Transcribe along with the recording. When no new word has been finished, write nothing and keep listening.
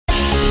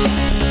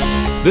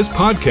This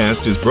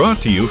podcast is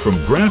brought to you from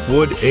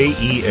Grantwood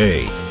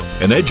AEA,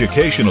 an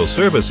educational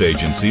service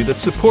agency that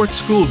supports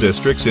school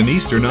districts in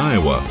eastern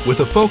Iowa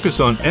with a focus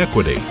on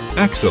equity,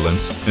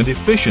 excellence, and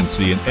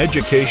efficiency in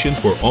education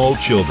for all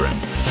children.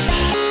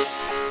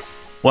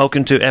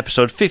 Welcome to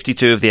episode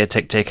 52 of the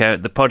EdTech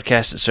Takeout, the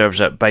podcast that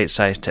serves up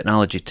bite-sized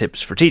technology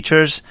tips for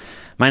teachers.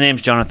 My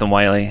name's Jonathan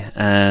Wiley,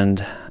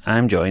 and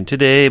I'm joined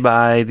today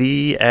by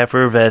the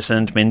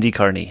effervescent Mindy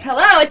Carney.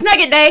 Hello, it's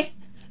Nugget Day.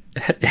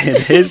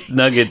 It is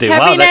Nugget Day.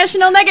 Happy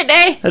National Nugget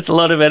Day. That's a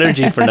lot of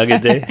energy for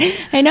Nugget Day.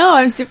 I know,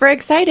 I'm super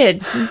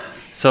excited.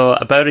 So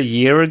about a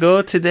year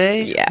ago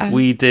today,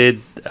 we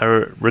did a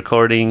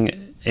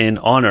recording in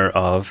honor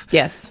of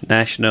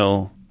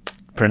National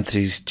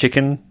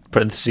Chicken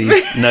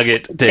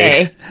Nugget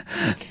Day.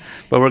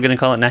 But we're going to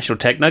call it National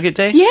Tech Nugget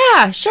Day?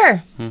 Yeah,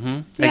 sure.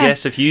 Mm-hmm. Yeah. I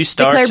guess if you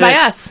start Declared by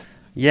us.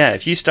 Yeah,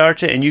 if you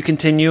start it and you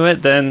continue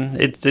it, then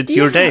it's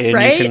your day. And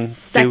right? You can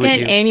Second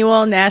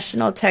annual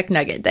National Tech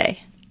Nugget Day.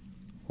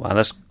 Wow,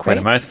 that's quite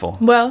a mouthful.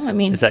 Well, I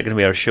mean... Is that going to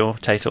be our show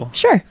title?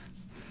 Sure.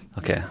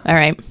 Okay. All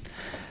right.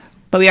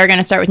 But we are going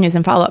to start with news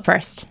and follow-up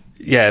first.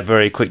 Yeah,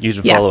 very quick news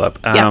and follow-up.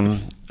 And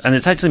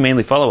it's actually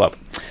mainly follow-up.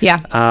 Yeah.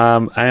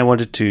 I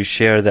wanted to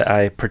share that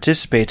I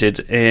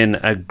participated in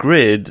a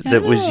grid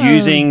that was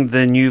using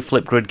the new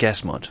Flipgrid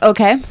guest mode.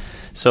 Okay.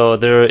 So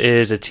there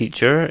is a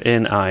teacher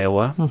in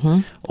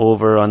Iowa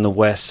over on the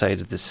west side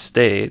of the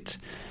state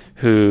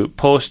who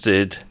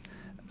posted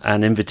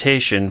an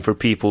invitation for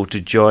people to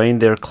join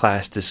their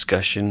class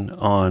discussion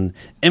on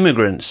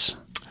immigrants.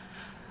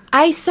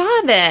 I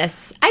saw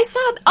this.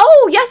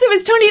 Oh, yes, it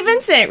was Tony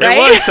Vincent, right?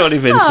 It was Tony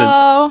Vincent.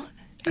 Oh.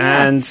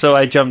 Yeah. And so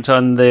I jumped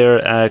on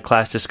their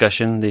class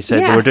discussion. They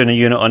said they were doing a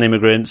unit on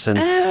immigrants and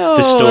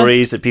the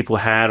stories that people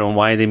had on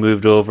why they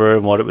moved over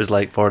and what it was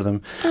like for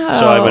them. So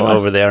I went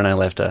over there and I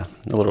left a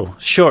little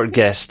short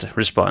guest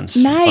response.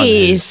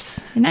 Nice.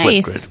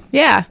 Flipgrid.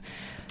 Yeah.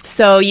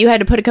 So you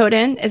had to put a code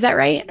in, is that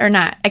right? Or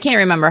not? I can't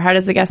remember. How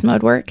does the guest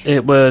mode work?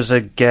 It was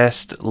a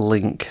guest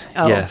link.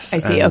 Oh, yes. I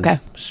see. Okay.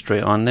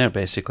 Straight on there,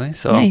 basically.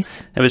 So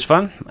nice. It was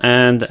fun.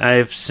 And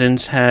I've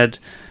since had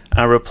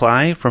a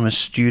reply from a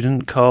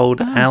student called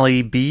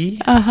Ali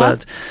B,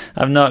 but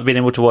I've not been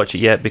able to watch it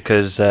yet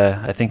because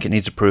I think it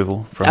needs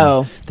approval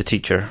from the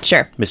teacher,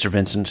 Mr.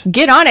 Vincent.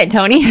 Get on it,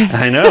 Tony.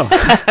 I know.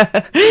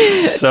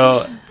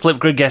 So,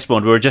 Flipgrid guest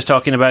mode, we were just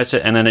talking about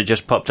it and then it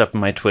just popped up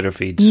in my Twitter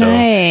feed. So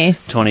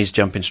nice. Tony's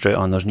jumping straight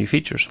on those new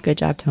features. Good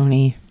job,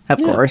 Tony. Of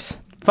course.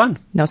 Fun.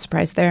 No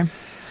surprise there.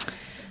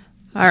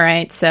 All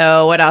right,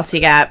 so what else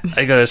you got?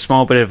 I got a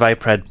small bit of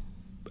iPad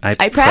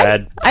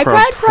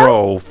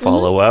Pro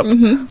follow-up.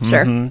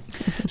 Sure.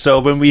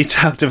 So when we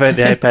talked about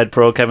the iPad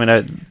Pro coming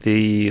out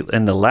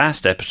in the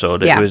last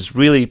episode, it was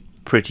really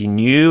pretty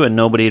new and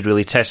nobody had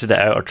really tested it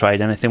out or tried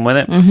anything with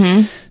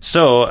it.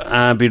 So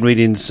I've been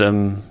reading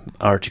some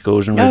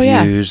articles and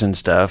reviews and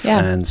stuff.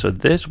 And so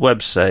this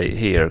website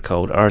here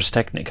called Ars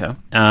Technica,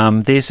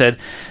 they said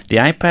the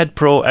iPad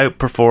Pro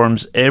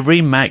outperforms every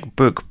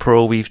MacBook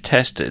Pro we've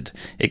tested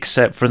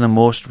except for the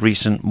most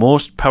recent,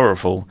 most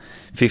powerful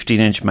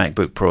 15-inch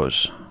MacBook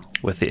Pros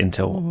with the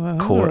Intel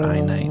Core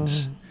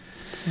i9s.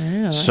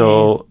 Really?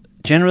 So,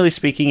 generally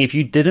speaking, if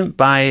you didn't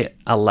buy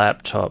a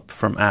laptop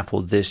from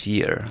Apple this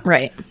year,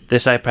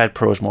 this iPad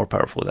Pro is more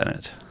powerful than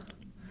it.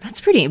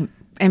 That's pretty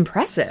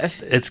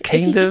impressive. It's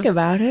kind of... think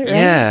about it, right?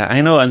 Yeah, I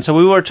know. And so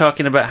we were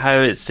talking about how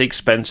it's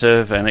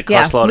expensive and it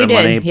costs a lot of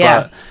money,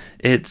 but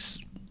it's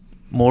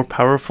more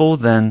powerful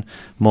than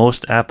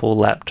most Apple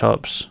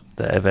laptops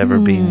that have ever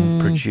been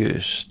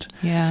produced.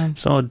 Yeah.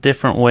 So a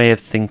different way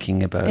of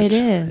thinking about it. It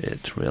is.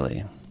 It's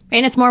really...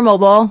 And it's more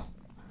mobile.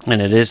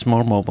 And it is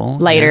more mobile.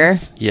 Lighter.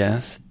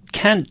 Yes.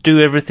 Can't do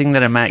everything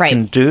that a Mac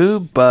can do,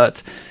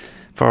 but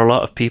for a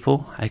lot of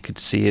people, I could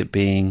see it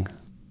being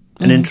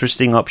an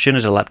interesting option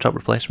as a laptop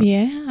replacement.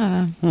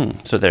 Yeah.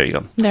 So there you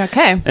go.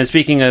 Okay. And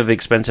speaking of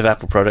expensive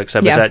Apple products, I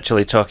was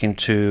actually talking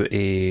to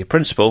a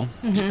principal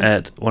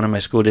at one of my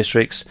school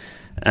districts,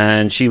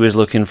 and she was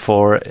looking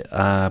for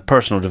a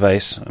personal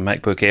device, a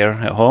MacBook Air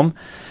at home.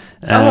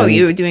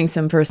 You were doing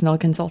some personal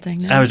consulting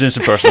now? I was doing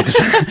some personal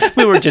consulting.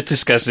 We were just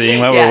discussing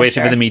while we were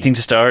waiting for the meeting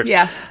to start.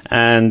 Yeah.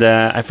 And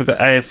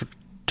I've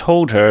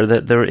told her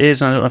that there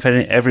is, I don't know if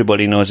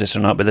everybody knows this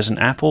or not, but there's an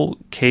Apple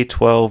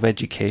K-12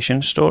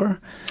 education store.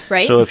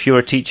 Right. So if you're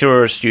a teacher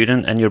or a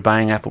student and you're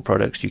buying Apple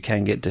products, you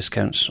can get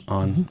discounts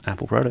on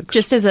Apple products.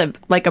 Just as a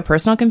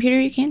personal computer,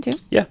 you can too?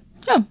 Yeah.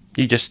 Oh.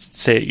 You just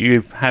say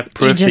you have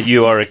proof that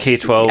you are a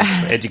K-12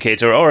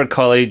 educator or a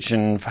college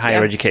and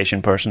higher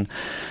education person.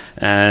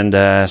 And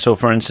so,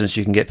 for instance,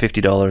 you can get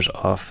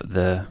 $50 off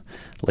the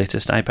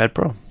latest iPad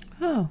Pro.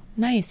 Oh,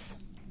 nice.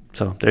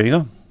 So there you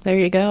go. There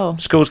you go.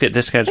 Schools get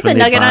discounts It's when a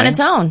they nugget buy. on its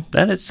own.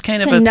 Then it's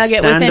kind it's of a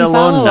nugget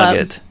standalone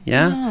nugget.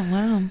 Yeah. Oh,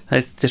 wow.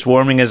 It's just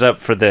warming us up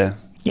for the...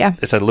 Yeah.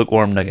 It's a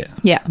lukewarm nugget.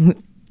 Yeah.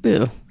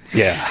 Ooh.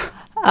 Yeah.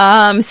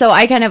 So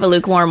I kind of have a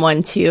lukewarm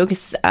one too,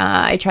 because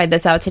I tried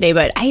this out today,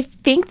 but I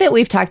think that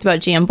we've talked about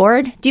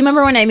Jamboard. Do you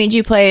remember when I made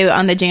you play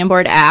on the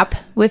Jamboard app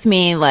with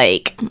me,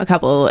 like it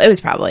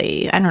was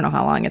probably, I don't know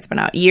how long it's been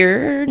out,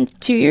 2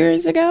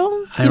 years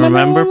ago? I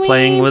remember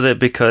playing with it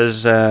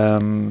because,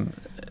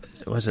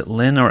 was it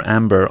Lynn or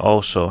Amber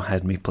also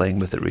had me playing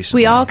with it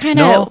recently? We all kind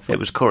of... No, it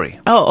was Corey.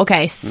 Oh,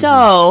 okay.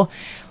 So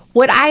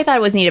what I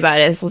thought was neat about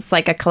it is it's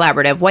like a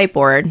collaborative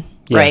whiteboard.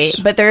 Right.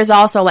 But there's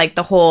also like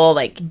the whole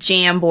like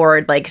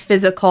Jamboard, like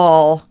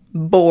physical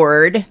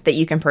board that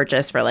you can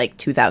purchase for like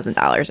 $2,000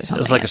 or something.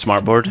 It's like a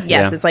smart board.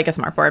 Yes, it's like a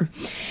smart board.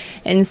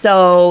 And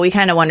so we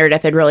kind of wondered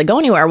if it'd really go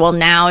anywhere. Well,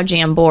 now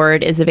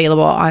Jamboard is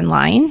available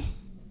online.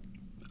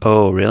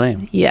 Oh,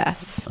 really?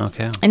 Yes.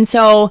 Okay. And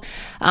so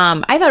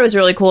I thought it was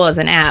really cool as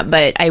an app,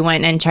 but I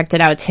went and checked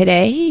it out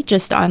today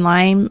just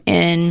online,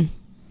 and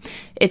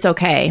it's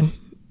okay.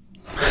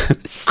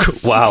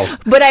 Wow.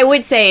 But I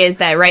would say is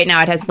that right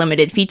now it has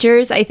limited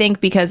features, I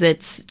think, because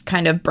it's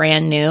kind of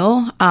brand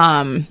new.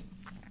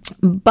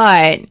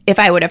 But if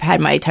I would have had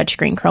my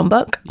touchscreen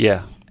Chromebook,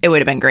 it would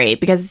have been great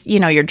because,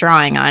 you're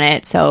drawing on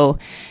it. So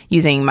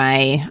using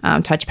my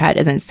touchpad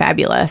isn't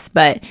fabulous,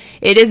 but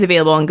it is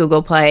available on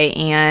Google Play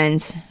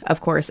and,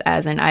 of course,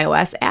 as an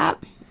iOS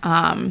app.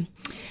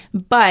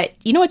 But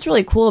what's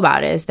really cool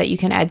about it is that you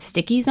can add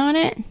stickies on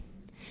it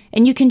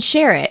and you can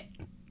share it.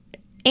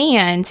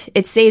 And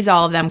it saves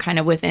all of them kind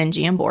of within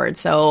Jamboard.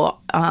 So,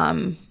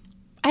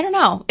 I don't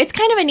know. It's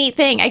kind of a neat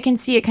thing. I can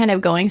see it kind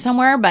of going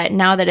somewhere, but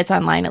now that it's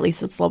online, at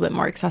least it's a little bit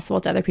more accessible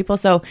to other people.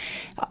 So,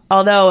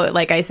 although,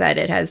 like I said,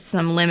 it has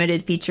some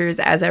limited features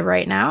as of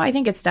right now, I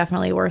think it's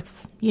definitely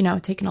worth,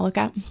 taking a look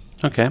at.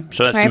 Okay.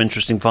 So that's some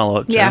interesting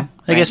follow-up too. Yeah.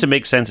 I guess it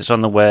makes sense. It's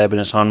on the web and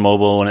it's on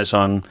mobile and it's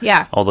on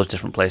all those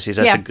different places.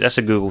 That's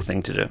a Google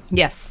thing to do.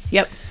 Yes.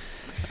 Yep.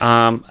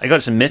 I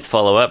got some myth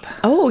follow-up.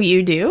 Oh,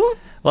 you do?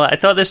 Well, I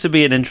thought this would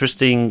be an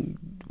interesting,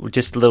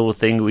 just little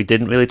thing we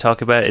didn't really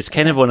talk about. It's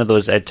kind of one of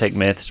those EdTech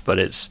myths, but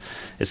it's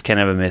kind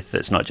of a myth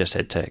that's not just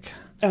EdTech.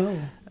 Oh.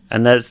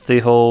 And that's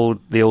the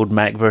old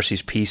Mac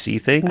versus PC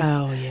thing.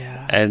 Oh,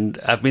 yeah. And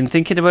I've been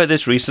thinking about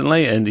this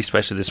recently, and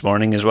especially this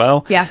morning as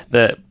well. Yeah.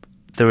 That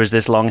there was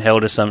this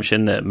long-held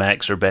assumption that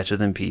Macs are better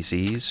than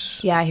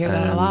PCs. Yeah, I hear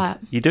that a lot.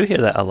 You do hear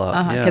that a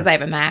lot, because I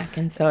have a Mac,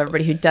 and so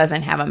everybody who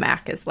doesn't have a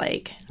Mac is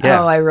like, oh,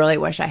 I really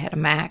wish I had a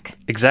Mac.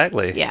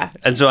 Exactly. Yeah.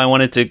 And so I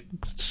wanted to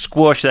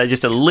squash that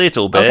just a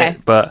little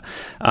bit, but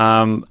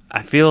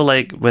I feel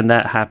like when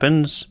that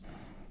happens,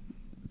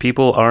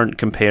 people aren't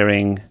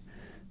comparing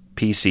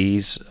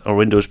PCs or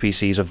Windows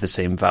PCs of the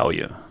same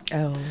value.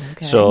 Oh,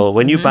 okay. So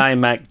when you buy a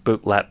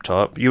MacBook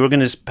laptop, you are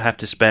going to have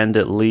to spend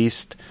at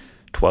least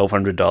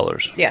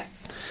 $1,200.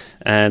 Yes.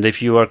 And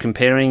if you are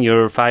comparing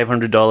your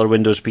 $500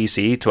 Windows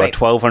PC to a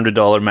 $1,200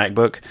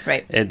 MacBook,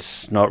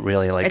 it's not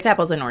really like... It's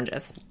apples and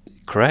oranges.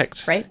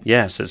 Correct. Right?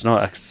 Yes, it's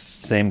not a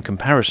same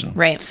comparison.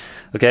 Right.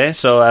 Okay,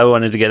 so I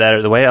wanted to get that out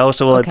of the way. I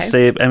also wanted to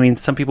say,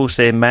 some people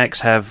say Macs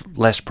have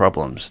less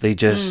problems. They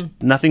just...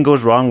 Nothing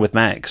goes wrong with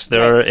Macs.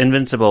 They're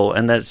invincible,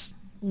 and that's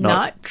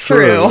not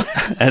true.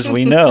 As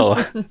we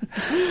know.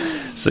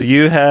 So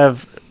you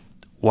have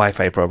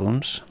Wi-Fi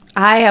problems.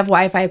 I have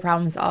Wi-Fi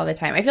problems all the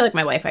time. I feel like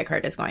my Wi-Fi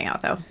card is going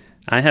out, though.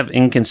 I have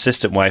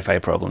inconsistent Wi-Fi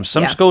problems.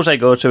 Some schools I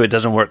go to, it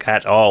doesn't work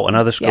at all. And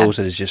other schools,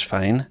 it is just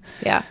fine.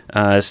 Yeah.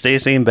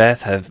 Stacey and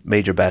Beth have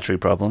major battery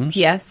problems.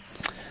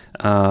 Yes.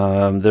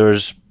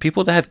 There's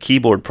people that have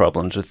keyboard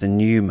problems with the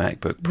new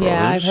MacBook Pros.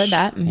 Yeah, I've heard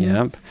that. Mm-hmm.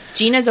 Yep.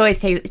 Gina's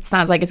always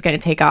sounds like it's going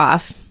to take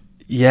off.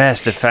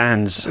 Yes, the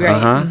fans.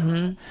 Right.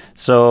 Mm-hmm.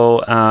 So,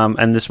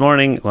 and this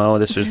morning, well,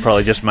 this was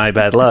probably just my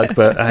bad luck,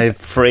 but I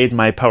frayed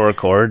my power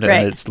cord,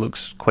 and it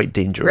looks quite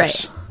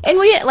dangerous. Right.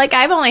 And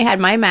I've only had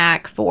my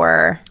Mac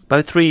for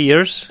about 3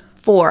 years.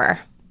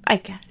 4, I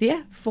guess.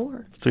 Yeah,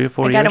 4. 3 or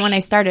 4 years. I got it when I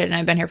started, and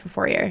I've been here for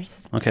 4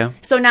 years. Okay.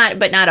 So not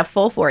a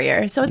full 4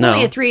 years. So it's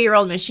only a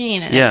 3-year-old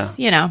machine, and it's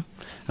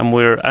And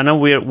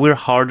we're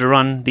harder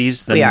on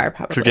these than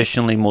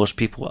traditionally most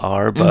people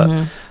are,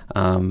 but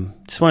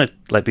just want to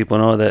let people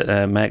know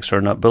that Macs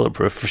are not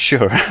bulletproof for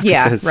sure.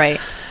 Yeah,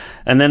 right.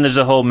 And then there's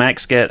the whole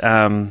Macs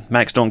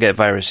don't get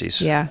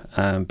viruses. Yeah.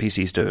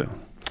 PCs do.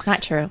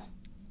 Not true.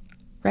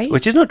 Right?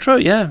 Which is not true,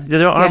 yeah.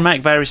 There are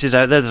Mac viruses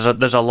out there.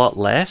 There's a lot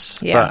less.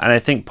 Yeah. And I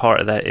think part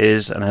of that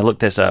is, and I looked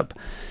this up,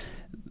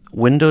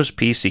 Windows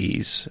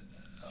PCs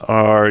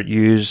are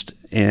used,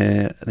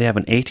 they have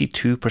an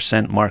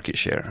 82% market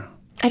share.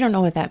 I don't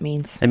know what that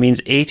means. It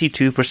means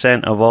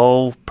 82% of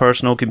all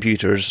personal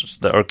computers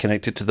that are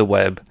connected to the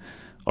web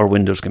are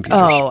Windows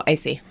computers. Oh, I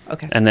see.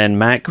 Okay. And then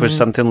Mac was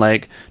something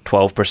like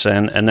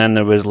 12%, and then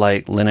there was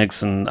like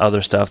Linux and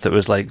other stuff that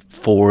was like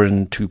 4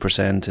 and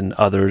 2%, and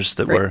others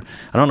that were,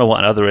 I don't know what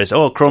another is.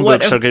 Oh,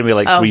 Chromebooks are going to be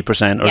like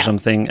 3% or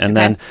something. And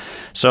then,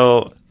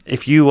 so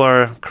if you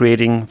are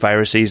creating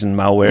viruses and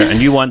malware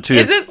and you want to...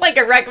 Is this like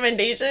a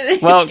recommendation?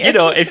 Well,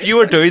 if you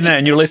are doing that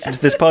and you're listening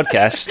to this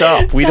podcast,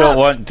 stop. We don't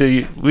want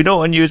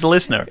you as a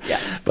listener. Yeah.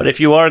 But if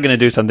you are going to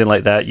do something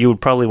like that, you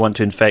would probably want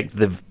to infect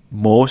the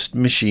most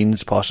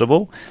machines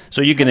possible.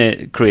 So you're going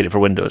to create it for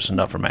Windows and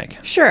not for Mac.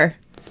 Sure.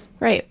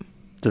 Right.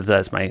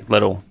 that's my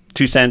little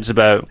 2 cents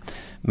about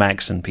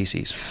Macs and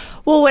PCs.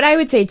 Well, what I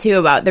would say, too,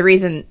 about the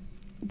reason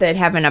that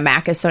having a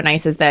Mac is so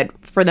nice is that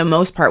for the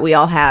most part, we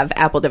all have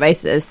Apple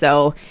devices.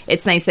 So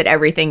it's nice that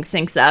everything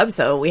syncs up.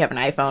 So we have an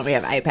iPhone, we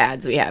have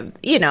iPads, we have,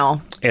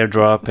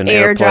 AirDrop and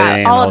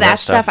AirPlay. All of that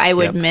stuff I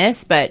would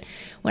miss. But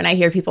when I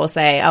hear people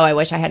say, oh, I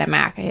wish I had a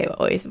Mac, I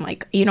always am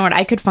like, you know what?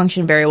 I could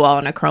function very well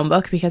on a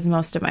Chromebook because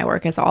most of my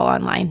work is all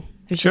online.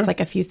 There's just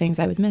like a few things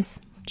I would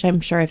miss, which I'm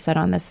sure I've said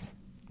on this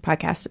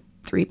podcast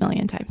 3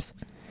 million times.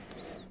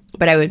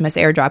 But I would miss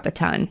AirDrop a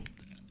ton.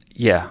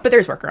 Yeah. But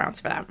there's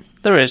workarounds for that.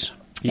 There is.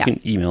 You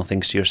can email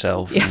things to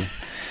yourself and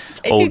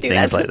old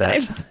things like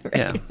that. Right?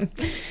 Yeah.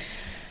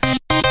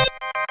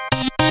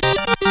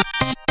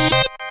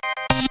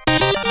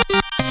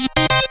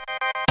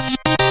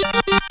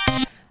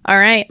 All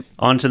right.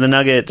 On to the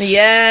nuggets.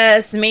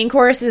 Yes. Main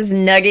course is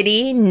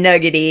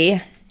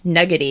Nuggety.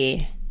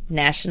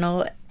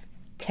 National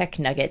Tech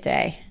Nugget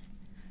Day.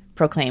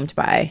 Proclaimed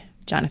by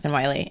Jonathan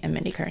Wiley and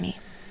Mindy Kearney.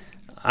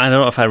 I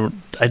don't know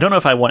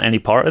if I want any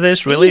part of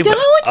this, really. You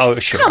don't? Oh,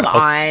 sure. Come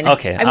on.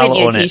 Okay, I'm going to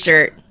get a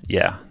t-shirt.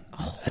 Yeah.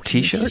 A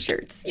t-shirt?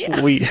 T-shirts, yeah.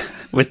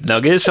 With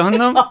nuggets on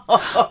them?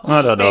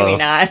 I don't know. Maybe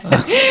not.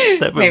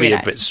 That would be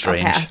a bit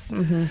strange. I'll pass.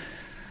 Mm-hmm.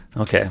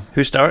 Okay.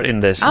 Who's starting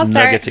this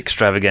nugget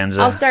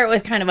extravaganza? I'll start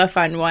with kind of a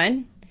fun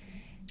one.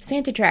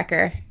 Santa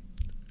Tracker.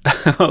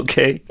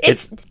 Okay.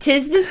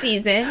 Tis the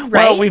season, right?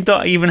 Well, we've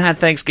not even had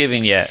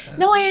Thanksgiving yet.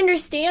 No, I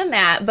understand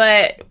that,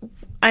 but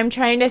I'm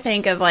trying to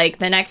think of, like,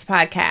 the next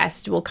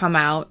podcast will come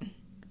out.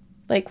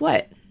 Like,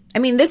 what? I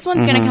mean, this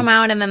one's going to come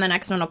out, and then the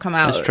next one will come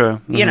out. That's true.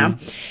 Mm-hmm. You know?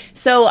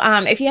 So,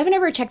 if you haven't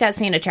ever checked out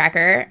Santa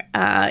Tracker,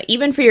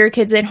 even for your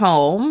kids at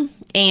home,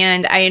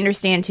 and I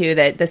understand, too,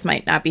 that this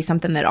might not be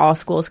something that all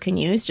schools can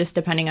use, just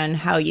depending on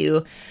how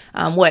you,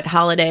 what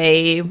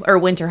holiday or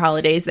winter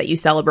holidays that you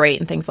celebrate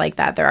and things like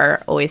that. There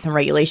are always some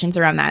regulations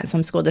around that in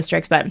some school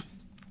districts, but...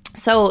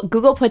 So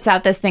Google puts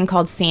out this thing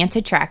called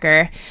Santa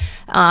Tracker,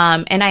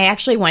 and I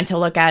actually went to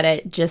look at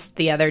it just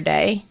the other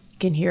day. You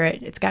can hear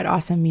it. It's got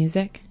awesome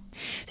music.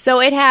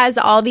 So it has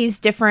all these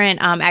different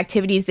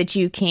activities that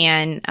you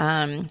can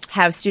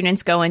have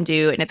students go and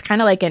do, and it's kind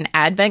of like an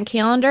advent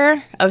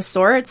calendar of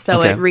sorts.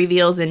 So it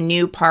reveals a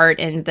new part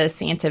in the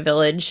Santa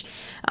Village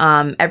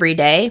every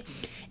day.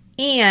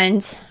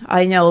 And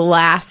I know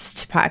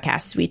last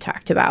podcast we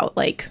talked about,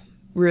 like,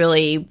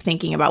 really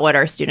thinking about what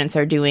our students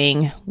are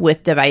doing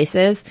with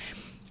devices.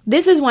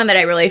 This is one that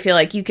I really feel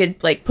like you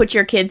could, like, put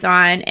your kids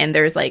on, and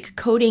there's, like,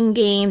 coding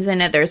games in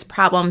it. There's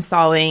problem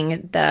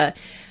solving. The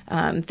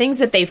things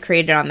that they've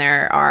created on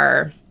there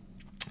are,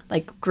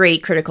 like,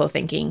 great critical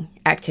thinking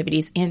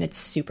activities, and it's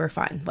super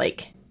fun.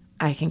 Like,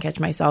 I can catch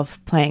myself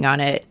playing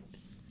on it.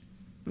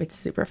 It's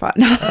super fun.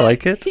 I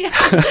like it. Yeah,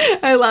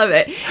 I love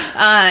it.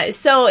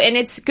 And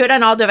it's good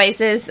on all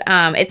devices.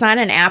 It's not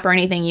an app or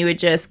anything. You would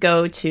just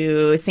go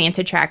to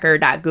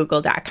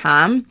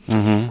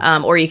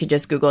santatracker.google.com, or you could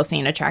just Google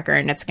Santa Tracker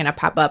and it's going to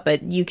pop up.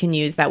 But you can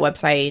use that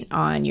website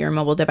on your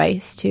mobile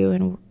device too,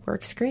 and it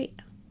works great.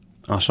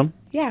 Awesome.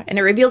 Yeah, and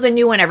it reveals a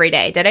new one every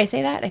day. Did I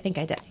say that? I think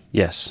I did.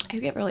 Yes. I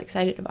get really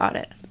excited about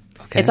it.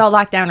 Okay. It's all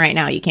locked down right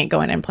now. You can't go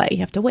in and play. You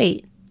have to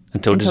wait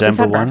until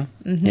December 1.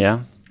 Mm-hmm.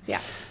 Yeah.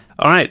 Yeah.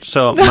 All right,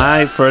 so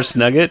my first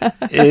nugget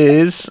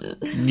is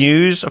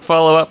news, a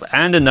follow-up,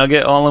 and a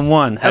nugget all in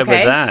one. How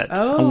about that?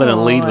 I'm going to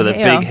lead with a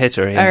big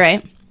hitter here. All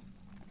right.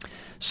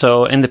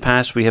 So in the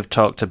past, we have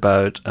talked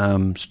about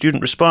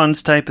student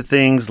response type of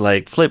things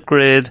like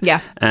Flipgrid.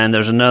 Yeah. And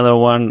there's another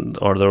one,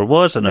 or there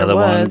was another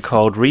one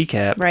called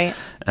Recap. Right.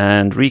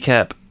 And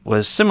Recap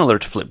was similar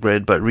to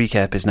Flipgrid, but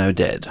Recap is now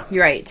dead.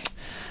 You're right.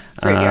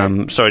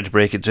 Sorry to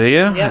break it to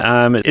you.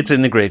 Yep. It's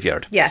in the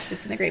graveyard. Yes,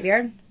 it's in the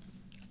graveyard.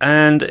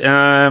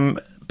 And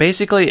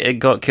basically, it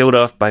got killed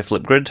off by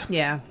Flipgrid.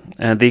 Yeah.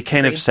 They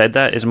kind of said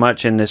that as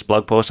much in this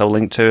blog post I'll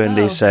link to, and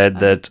they said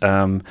that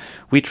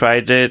we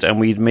tried it and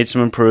we made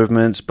some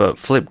improvements, but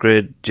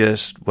Flipgrid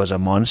just was a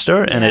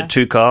monster, and it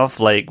took off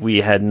like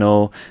we had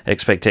no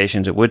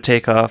expectations it would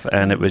take off,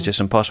 and it was just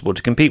impossible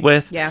to compete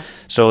with. Yeah.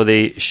 So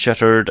they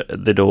shuttered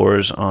the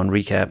doors on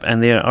Recap,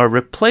 and they are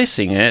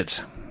replacing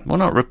it. Well,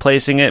 not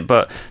replacing it,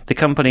 but the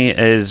company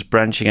is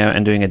branching out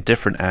and doing a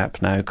different app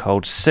now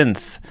called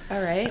Synth.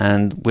 All right.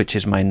 And which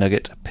is my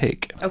nugget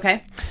pick.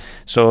 Okay.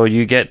 So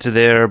you get to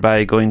there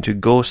by going to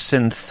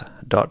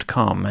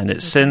gosynth.com, and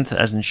it's synth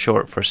as in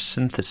short for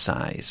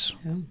synthesize.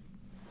 Oh.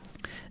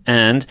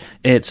 And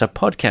it's a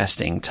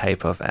podcasting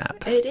type of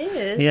app. It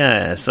is.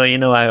 Yeah, so you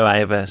know I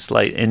have a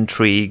slight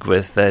intrigue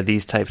with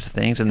these types of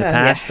things. In the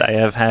past, I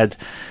have had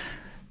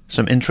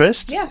some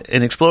interest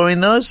in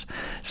exploring those.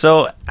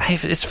 So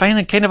it's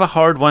kind of a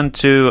hard one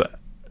to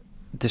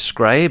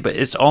describe.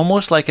 It's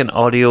almost like an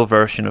audio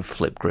version of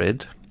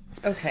Flipgrid.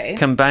 Okay.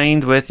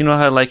 Combined with, you know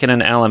how like in an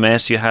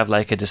LMS you have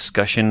like a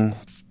discussion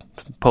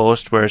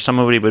post where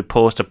somebody would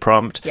post a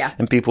prompt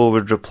and people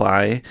would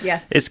reply.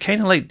 Yes. It's kind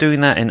of like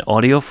doing that in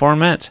audio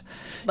format.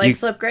 Like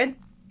Flipgrid?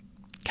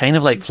 Kind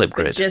of like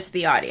Flipgrid. Just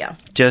the audio.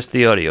 Just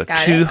the audio.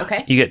 Got it.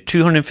 Okay. You get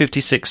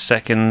 256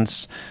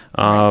 seconds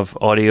of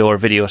audio or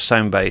video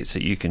sound bites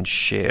that you can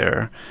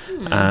share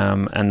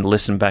and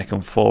listen back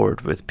and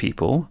forward with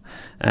people.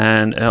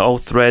 And it all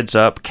threads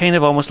up, kind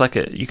of almost like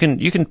you can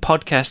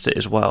podcast it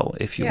as well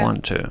if you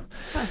want to.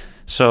 Huh.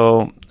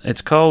 So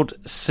it's called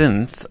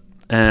Synth,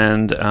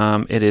 and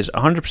it is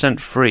 100%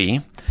 free.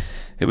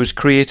 It was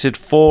created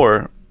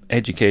for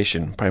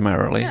education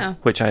primarily,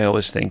 which I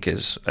always think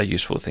is a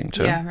useful thing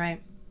too. Yeah, right.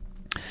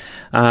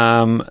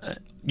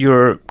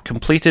 Your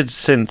completed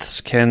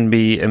synths can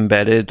be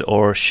embedded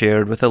or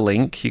shared with a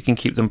link. You can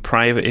keep them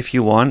private if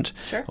you want,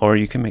 or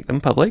you can make them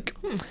public.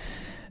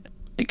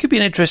 It could be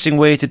an interesting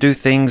way to do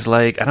things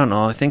like, I don't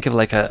know, think of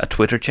like a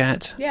Twitter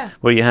chat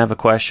where you have a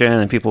question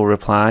and people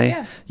reply.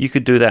 Yeah. You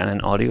could do that in an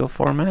audio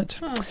format.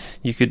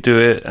 You could do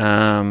it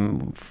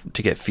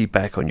to get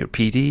feedback on your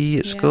PD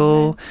at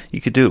school. Right. You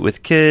could do it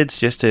with kids,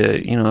 just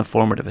a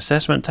formative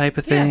assessment type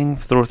of thing,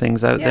 throw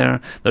things out there.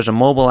 There's a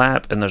mobile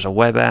app and there's a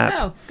web app.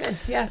 Oh, good,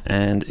 yeah.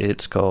 And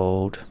it's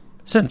called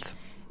Synth.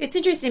 It's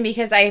interesting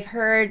because I've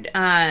heard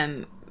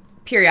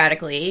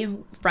periodically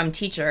from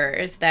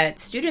teachers that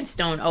students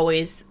don't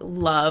always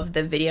love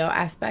the video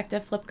aspect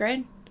of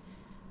Flipgrid.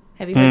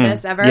 Have you heard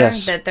this ever?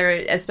 Yes. That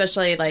they're,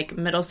 especially like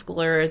middle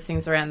schoolers,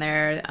 things around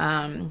there,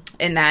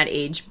 in that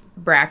age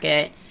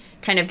bracket,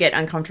 kind of get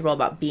uncomfortable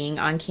about being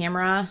on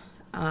camera.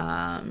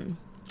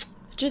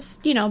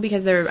 Just,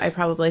 because they're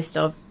probably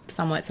still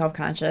somewhat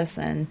self-conscious,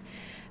 and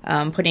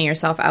putting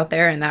yourself out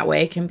there in that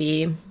way can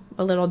be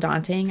a little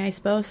daunting, I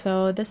suppose.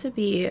 So this would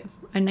be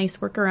a nice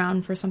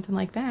workaround for something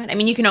like that. I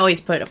mean, you can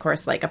always put, of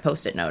course, like a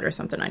Post-it note or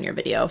something on your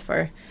video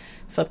for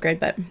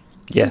Flipgrid, but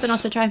something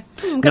else to try.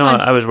 No,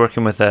 I was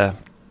working with a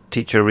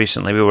teacher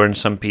recently. We were in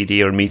some PD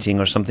or meeting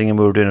or something, and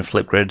we were doing a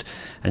Flipgrid,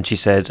 and she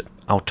said,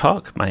 I'll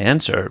talk my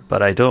answer,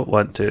 but I don't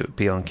want to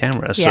be on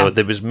camera. So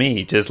there was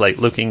me just like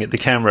looking at the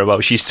camera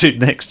while she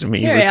stood next to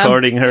me,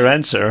 recording her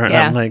answer. And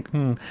I'm like,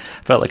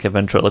 felt like a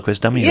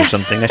ventriloquist dummy or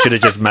something. I should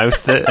have just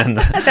mouthed it. And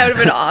that would have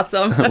been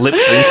awesome. Lip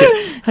sync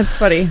it. That's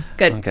funny.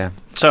 Good. Okay.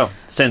 So,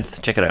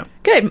 Synth, check it out.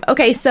 Good.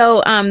 Okay,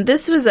 so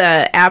this was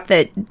an app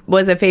that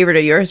was a favorite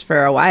of yours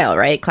for a while,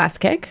 right?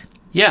 ClassKick?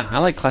 Yeah, I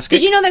like ClassKick.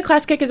 Did you know that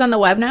ClassKick is on the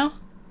web now?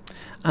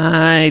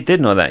 I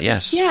did know that,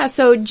 yes. Yeah,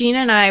 so Gina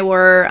and I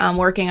were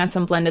working on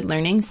some blended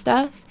learning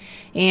stuff,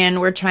 and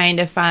we're trying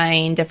to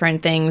find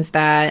different things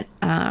that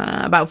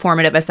about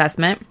formative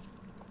assessment.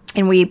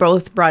 And we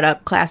both brought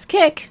up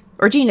ClassKick,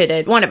 or Gina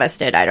did. One of us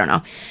did, I don't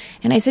know.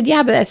 And I said,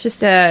 yeah, but that's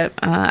just a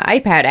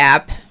iPad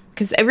app.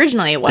 Because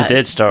originally it was. It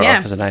did start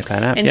off as an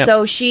iPad app. And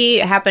so she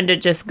happened to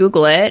just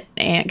Google it.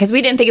 Because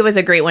we didn't think it was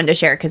a great one to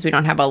share. Because we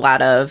don't have a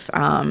lot of,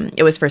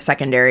 it was for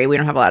secondary. We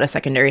don't have a lot of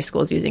secondary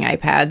schools using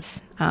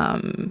iPads,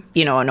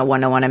 in a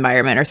one-on-one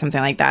environment or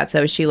something like that.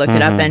 So she looked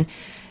it up, and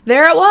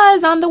there it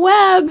was on the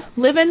web,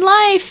 living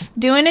life,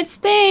 doing its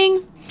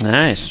thing.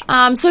 Nice.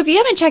 So if you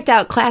haven't checked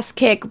out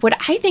ClassKick, what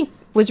I think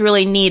was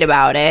really neat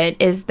about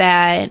it is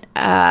that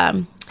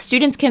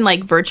students can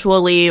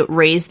virtually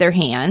raise their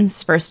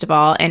hands, first of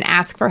all, and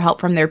ask for help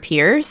from their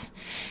peers.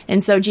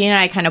 And so Gina and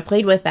I kind of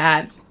played with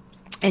that.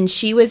 And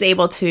she was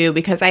able to,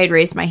 because I had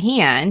raised my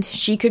hand,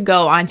 she could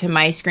go onto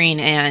my screen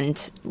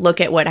and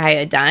look at what I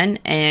had done.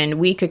 And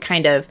we could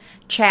kind of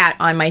chat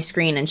on my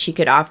screen, and she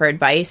could offer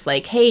advice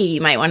like, hey,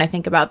 you might want to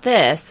think about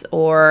this,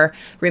 or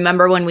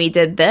remember when we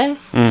did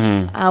this,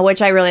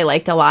 which I really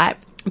liked a lot.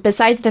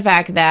 Besides the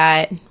fact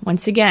that,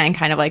 once again,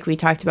 kind of like we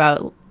talked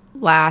about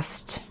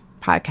last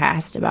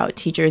podcast about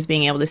teachers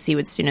being able to see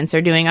what students are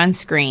doing on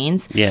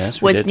screens.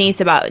 Yes, What's nice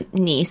about it?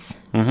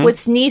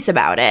 What's nice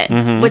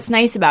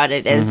about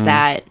it is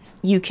that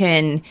you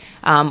can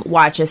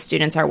watch as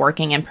students are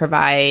working and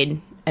provide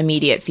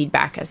immediate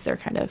feedback as they're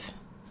kind of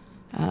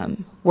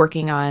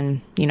working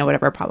on,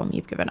 whatever problem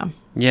you've given them.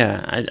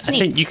 Yeah, I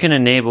think you can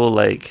enable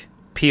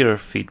peer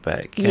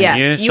feedback.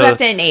 Yes, you have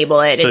to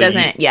enable it. It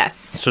doesn't.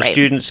 So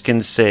students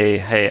can say,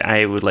 "Hey,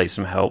 I would like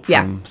some help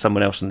from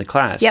someone else in the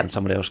class," and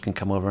somebody else can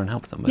come over and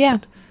help them with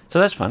it.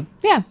 So that's fun.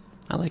 Yeah,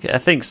 I like it. I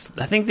think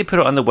they put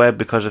it on the web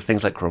because of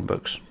things like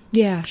Chromebooks.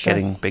 Yeah,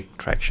 getting big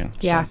traction.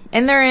 Yeah,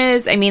 and there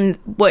is. I mean,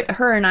 what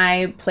her and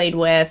I played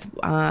with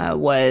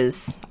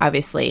was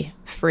obviously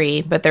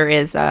free, but there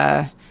is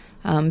a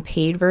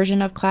paid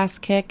version of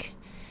ClassKick.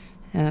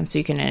 So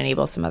you can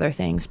enable some other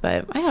things,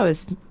 but I thought it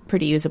was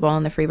pretty usable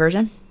in the free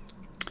version.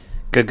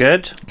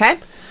 Good. Okay.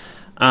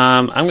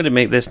 I'm going to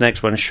make this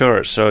next one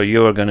short, so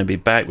you're going to be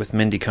back with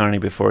Mindy Carney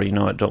before you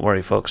know it. Don't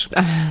worry, folks.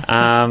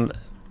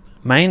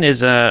 Mine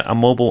is a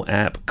mobile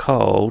app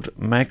called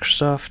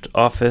Microsoft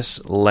Office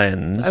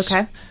Lens,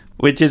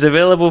 which is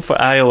available for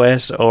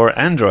iOS or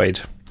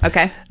Android.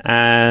 Okay.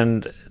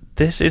 And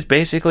this is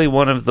basically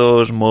one of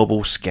those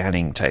mobile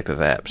scanning type of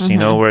apps,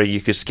 where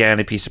you could scan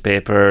a piece of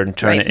paper and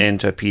turn it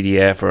into a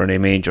PDF or an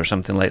image or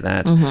something like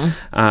that,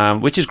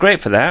 which is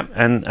great for that.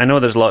 And I know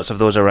there's lots of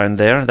those around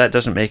there. That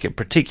doesn't make it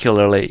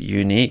particularly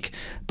unique,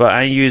 but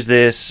I use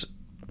this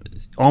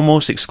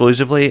almost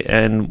exclusively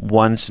in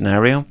one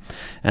scenario,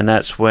 and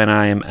that's when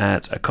I'm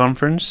at a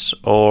conference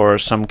or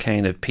some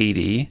kind of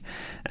PD.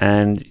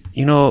 And,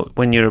 you know,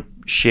 when you're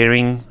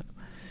sharing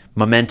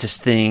momentous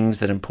things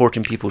that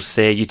important people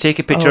say, you take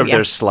a picture of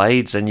their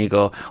slides and you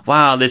go,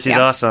 wow, this is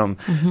awesome.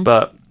 Mm-hmm.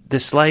 But the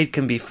slide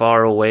can be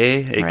far away.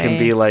 It can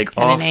be like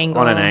off on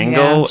an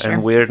angle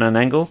and weird on an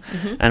angle.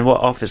 Mm-hmm. And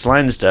what Office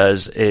Lens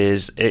does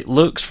is it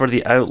looks for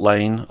the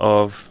outline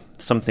of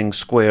something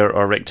square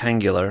or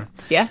rectangular.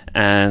 Yeah.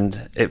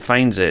 And it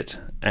finds it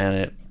and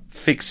it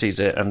fixes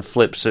it and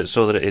flips it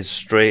so that it is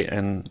straight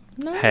and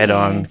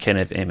head-on kind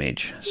of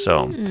image.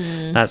 So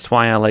that's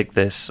why I like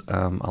this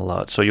a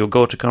lot. So you'll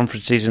go to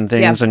conferences and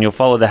things and you'll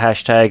follow the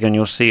hashtag and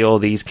you'll see all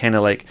these kind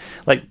of like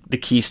the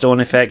keystone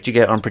effect you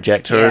get on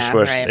projectors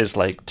where it's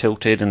like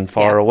tilted and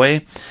far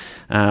away.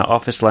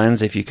 Office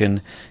Lens, if you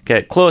can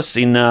get close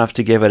enough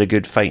to give it a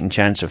good fighting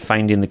chance of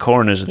finding the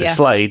corners of the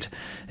slide,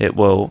 it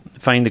will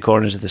find the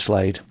corners of the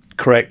slide,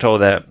 correct all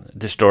that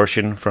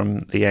distortion from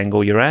the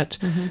angle you're at,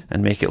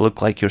 and make it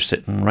look like you're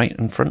sitting right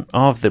in front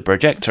of the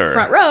projector.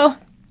 Front row.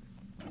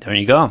 There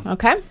you go.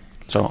 Okay.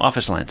 So,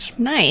 Office Lens.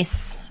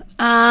 Nice.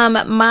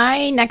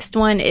 My next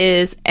one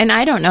is, and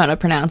I don't know how to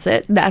pronounce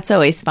it. That's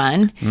always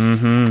fun.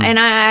 Mm-hmm. And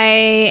I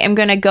am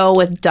going to go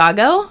with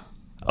Doggo.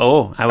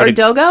 Oh, I would. Or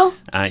Dogo?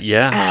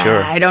 Yeah,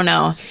 sure. I don't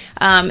know.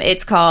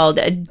 It's called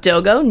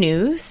Dogo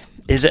News.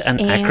 Is it an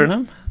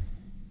acronym?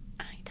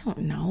 I don't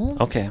know.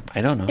 Okay,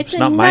 I don't know. It's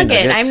not my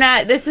Nugget. I'm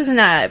not. This isn't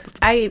a.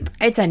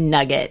 It's a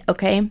Nugget.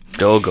 Okay.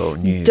 Dogo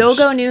News.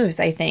 Dogo News.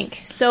 I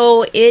think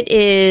so. It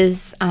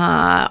is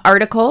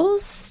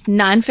articles,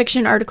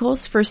 nonfiction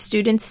articles for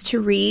students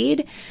to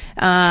read,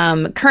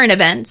 current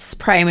events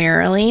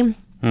primarily,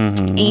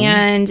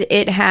 and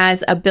it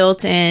has a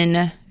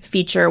built-in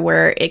feature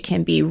where it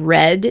can be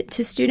read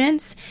to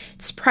students.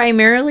 It's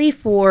primarily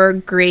for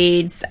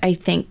grades, I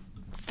think,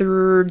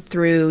 3rd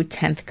through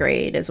 10th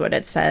grade is what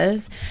it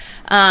says.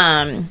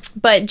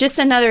 But just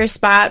another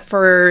spot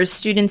for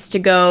students to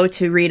go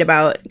to read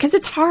about, because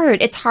it's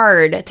hard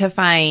to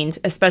find,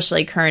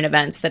 especially current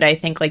events that I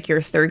think like your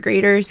 3rd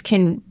graders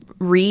can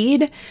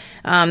read,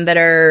 that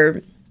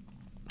are,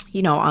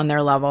 you know, on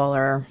their level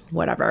or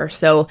whatever.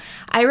 So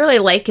I really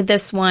like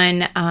this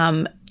one.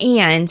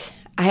 And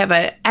I have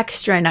an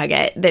extra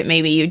nugget that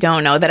maybe you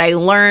don't know that I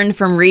learned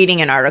from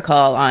reading an article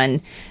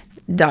on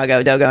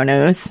Dogo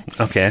News.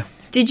 Okay.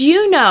 Did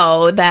you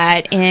know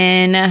that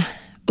in,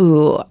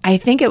 I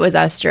think it was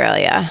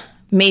Australia,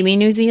 maybe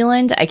New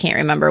Zealand, I can't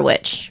remember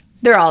which.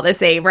 They're all the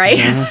same, right?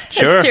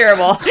 Sure. It's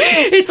terrible.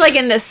 It's like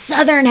in the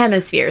southern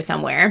hemisphere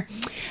somewhere,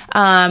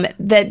 that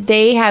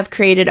they have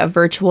created a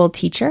virtual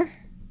teacher.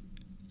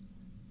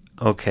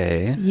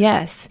 Okay.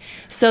 Yes.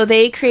 So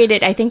they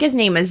created, I think his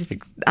name is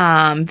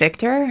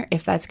Victor,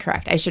 if that's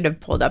correct. I should have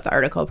pulled up the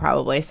article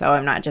probably, so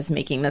I'm not just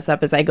making this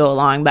up as I go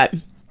along, but...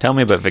 Tell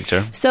me about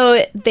Victor.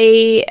 So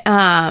they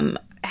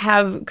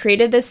have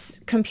created this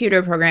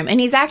computer program, and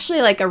he's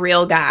actually like a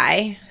real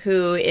guy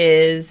who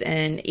is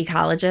an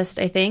ecologist,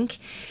 I think.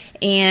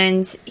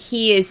 And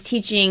he is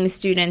teaching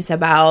students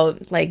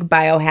about like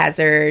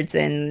biohazards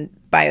and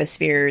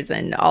biospheres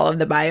and all of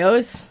the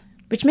bios,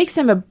 which makes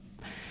him a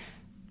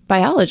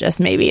biologist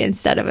maybe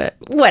instead of a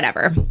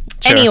whatever.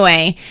 Sure.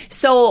 Anyway,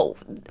 so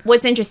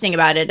what's interesting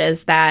about it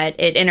is that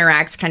it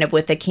interacts kind of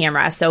with the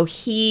camera. So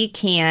he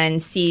can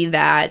see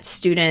that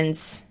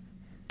students,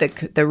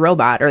 the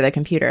robot or the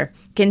computer,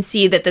 can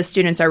see that the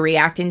students are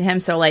reacting to him.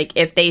 So like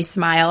if they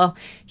smile,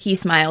 he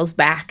smiles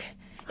back.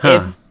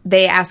 If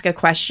they ask a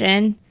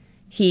question,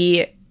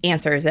 he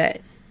answers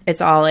it. It's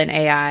all in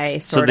AI.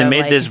 So they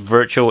made this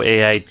virtual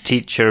AI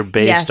teacher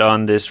based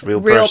on this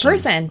real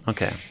person.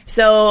 Okay.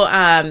 So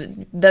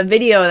the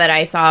video that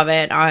I saw of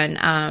it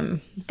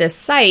on this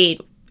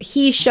site,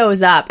 he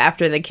shows up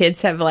after the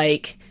kids have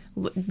like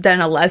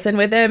done a lesson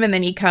with him, and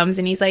then he comes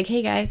and he's like,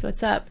 "Hey guys,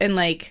 what's up?" And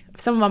like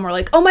some of them were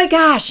like, "Oh my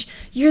gosh,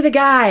 you're the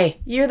guy.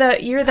 You're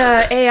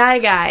the AI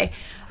guy."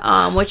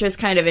 Which was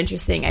kind of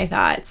interesting, I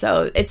thought.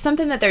 So it's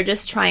something that they're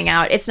just trying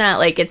out. It's not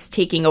like it's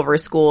taking over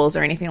schools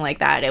or anything like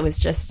that. It was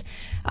just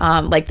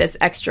like this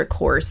extra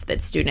course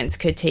that students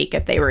could take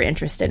if they were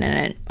interested in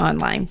it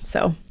online.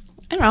 So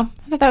I don't know.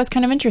 I thought that was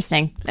kind of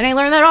interesting. And I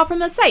learned that all from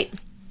the site.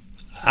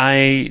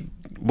 I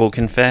will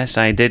confess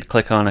I did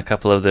click on a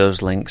couple of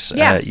those links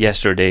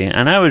yesterday,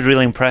 and I was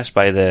really impressed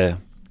by the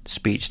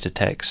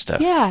speech-to-text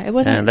stuff. Yeah, it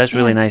wasn't... And that's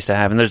really nice to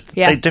have. And there's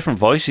like, different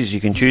voices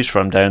you can choose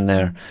from down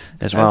there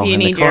as well in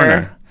the corner.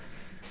 Your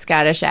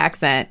Scottish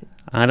accent.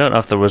 I don't know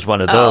if there was one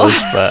of those,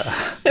 but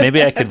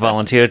maybe I could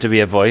volunteer to be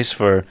a voice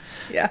for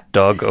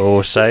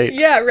Doggo site.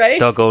 Yeah, right.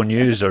 Doggo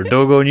News or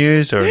Dogo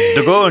News or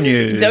Dogo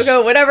News.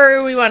 Dogo,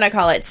 whatever we want to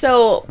call it.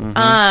 So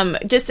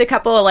just a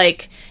couple of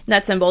like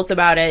nuts and bolts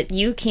about it.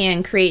 You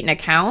can create an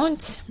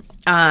account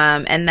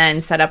and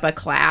then set up a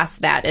class.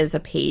 That is a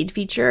paid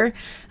feature.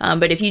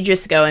 But if you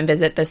just go and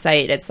visit the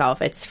site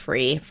itself, it's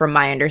free from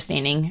my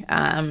understanding.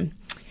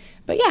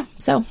 But yeah,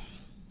 so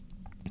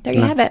there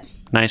you have it.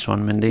 Nice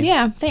one, Mindy.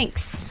 Yeah,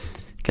 thanks.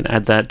 Can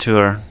add that to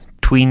our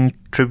Tween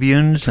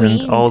Tribunes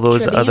and all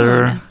those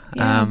other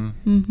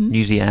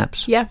Newsy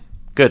apps. Yeah.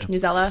 Good.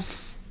 Newsella.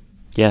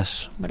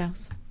 Yes. What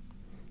else?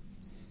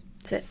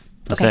 That's it.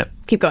 That's okay. it.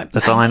 Keep going.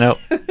 That's all I know.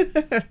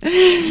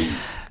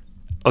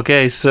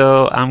 Okay,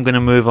 so I'm going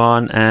to move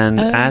on and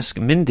ask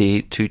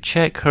Mindy to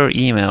check her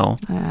email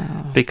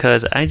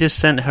because I just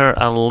sent her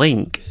a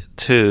link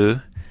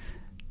to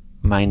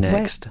my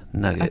next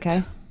nugget.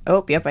 Okay.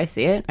 Oh, yep, I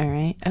see it. All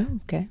right. Oh,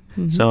 okay.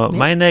 Mm-hmm. So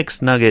my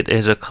next nugget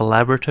is a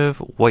collaborative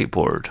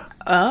whiteboard.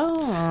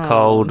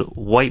 Called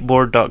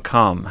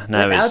whiteboard.com.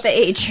 Now without the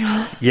H.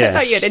 Yes. I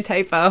thought you had a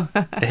typo.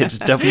 It's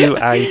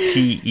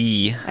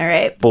WITE all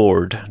right.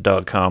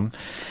 board.com.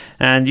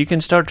 And you can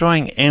start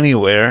drawing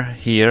anywhere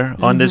here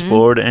on this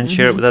board and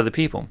share it with other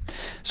people.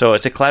 So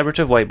it's a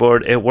collaborative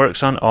whiteboard. It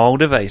works on all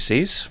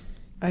devices.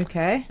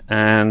 Okay.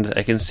 And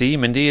I can see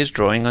Mindy is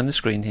drawing on the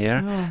screen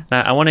here. Oh.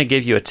 Now, I want to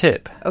give you a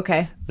tip.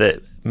 Okay.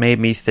 That made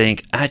me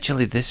think,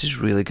 actually, this is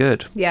really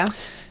good. Yeah.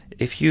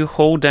 If you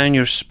hold down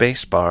your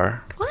space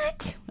bar.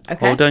 What?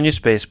 Okay. Hold down your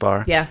space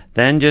bar. Yeah.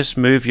 Then just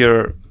move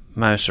your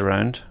mouse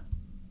around.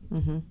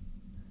 Mm-hmm.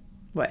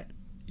 What?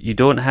 You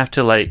don't have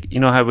to, you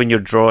know how when you're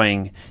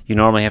drawing, you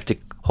normally have to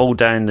hold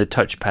down the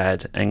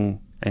touchpad and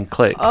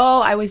click.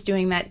 Oh, I was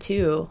doing that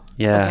too.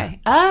 Yeah. Okay.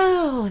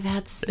 Oh,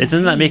 that's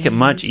Doesn't that make it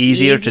much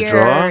easier to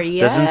draw?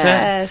 Yes. Doesn't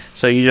it?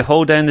 So you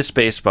hold down the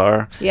space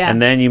bar,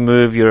 and then you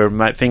move your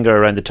finger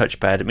around the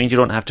touchpad. It means you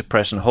don't have to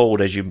press and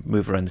hold as you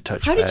move around the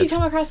touchpad. How did you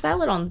come across that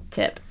little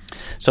tip?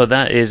 So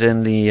that is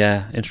in the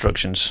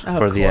instructions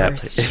for the app.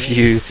 Geez. If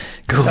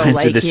you go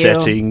into the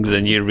settings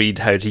and you read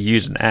how to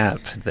use an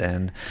app,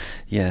 then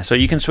so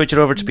you can switch it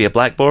over to be a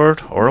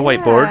blackboard or a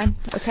whiteboard.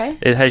 Okay.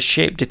 It has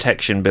shape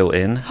detection built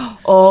in.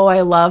 Oh,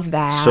 I love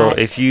that. So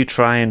if you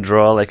try and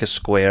draw like a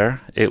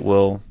square, it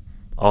will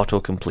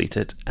auto-complete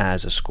it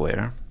as a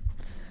square.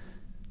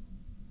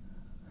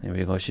 There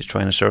we go. She's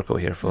trying a circle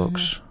here,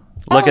 folks.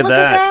 Look at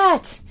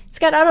that. It's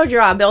got auto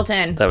draw built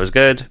in. That was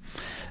good.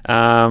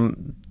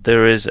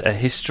 There is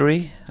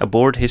a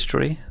board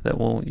history that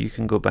you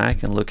can go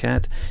back and look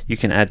at. You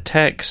can add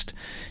text.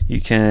 You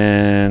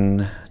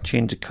can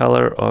change the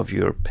color of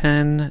your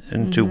pen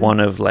into one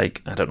of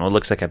it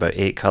looks like about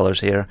 8 colors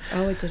here.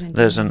 Oh, it didn't.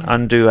 There's an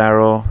undo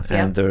arrow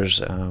and there's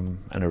an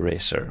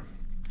eraser.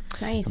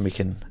 Nice. And we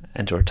can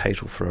enter a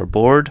title for our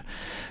board.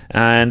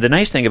 And the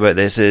nice thing about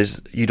this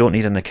is you don't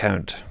need an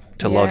account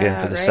to log in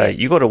for the site.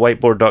 You go to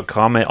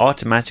whiteboard.com, it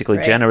automatically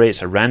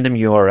generates a random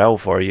URL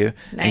for you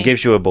and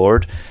gives you a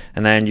board,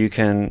 and then you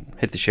can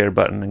hit the share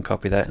button and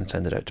copy that and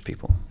send it out to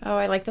people. Oh,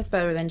 I like this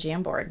better than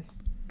Jamboard.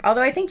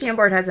 Although I think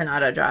Jamboard has an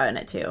auto draw in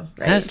it too,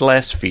 right? It has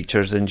less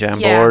features than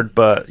Jamboard,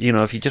 but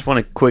if you just want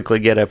to quickly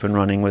get up and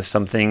running with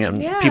something and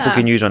people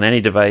can use on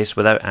any device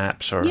without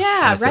apps or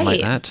anything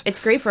like that. It's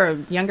great for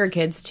younger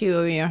kids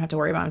too. You don't have to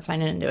worry about them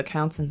signing into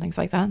accounts and things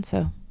like that.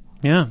 So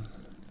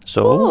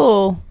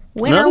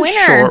Winner.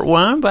 Short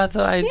one, but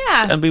I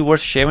thought it'd be worth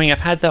sharing.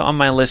 I've had that on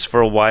my list for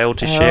a while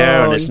to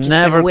share, and it's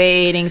never been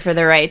waiting for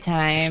the right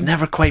time. It's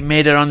never quite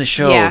made it on the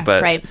show,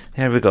 but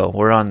here we go.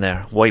 We're on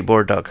there.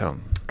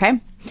 Whiteboard.com. Okay.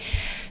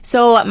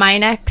 So my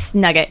next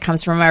nugget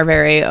comes from our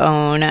very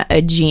own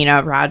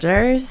Gina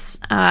Rogers.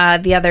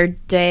 The other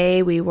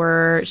day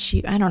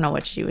I don't know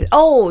what she was.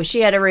 Oh,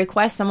 she had a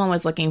request. Someone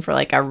was looking for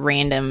a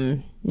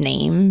random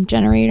name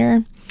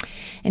generator.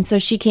 And so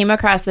she came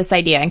across this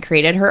idea and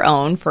created her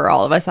own for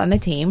all of us on the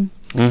team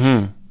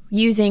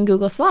using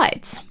Google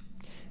Slides.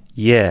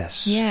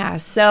 Yes. Yeah.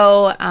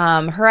 So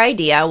her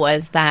idea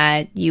was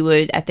that you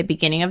would, at the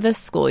beginning of the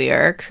school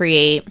year,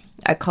 create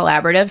a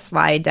collaborative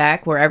slide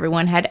deck where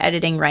everyone had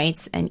editing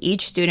rights and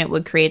each student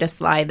would create a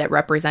slide that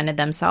represented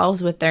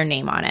themselves with their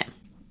name on it.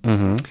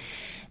 Mm-hmm.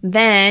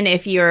 Then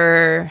if you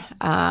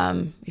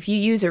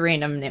use a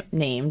random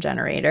name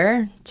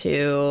generator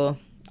to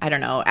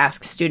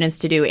ask students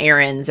to do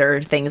errands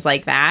or things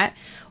like that.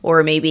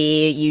 Or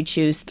maybe you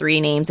choose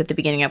 3 names at the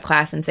beginning of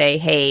class and say,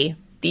 hey,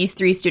 these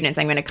 3 students,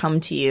 I'm going to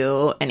come to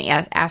you and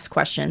ask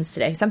questions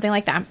today. Something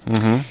like that.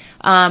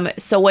 Mm-hmm.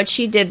 So what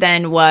she did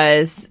then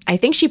was, I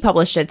think she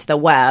published it to the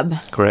web.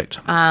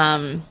 Correct.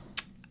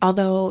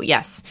 Although,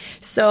 yes.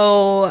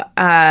 So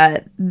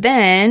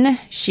then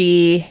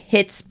she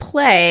hits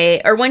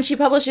play, or when she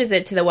publishes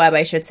it to the web,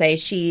 I should say,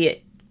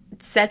 she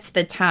sets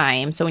the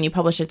time. So when you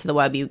publish it to the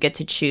web, you get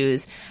to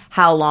choose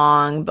how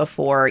long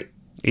before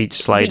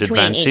each slide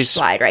advances. Each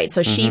slide, right?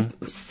 So she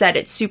set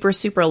it super,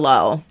 super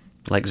low.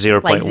 Like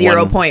 0.1. Like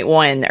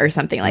 0.1 or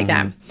something like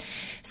that.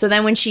 So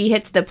then when she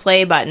hits the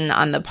play button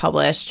on the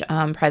published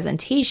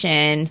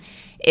presentation,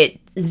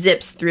 it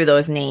zips through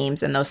those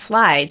names and those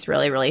slides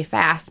really, really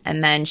fast.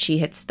 And then she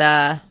hits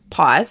the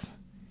pause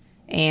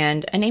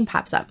and a name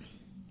pops up.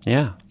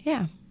 Yeah.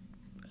 Yeah.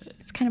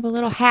 It's kind of a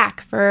little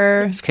hack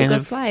for Google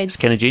Slides.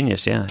 It's kind of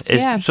genius, yeah.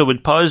 So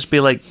would pause be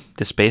like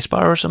the space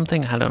bar or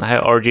something? I don't know how,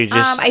 or do you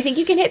just... I think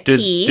you can hit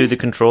P. Do the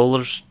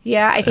controllers?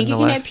 Yeah, I think you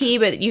can hit P,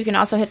 but you can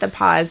also hit the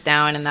pause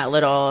down in that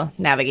little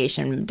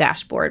navigation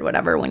dashboard,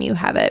 whatever, when you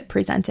have it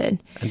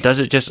presented. And does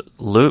it just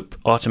loop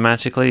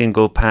automatically and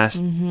go past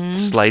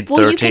slide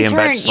 30 and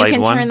back to slide 1?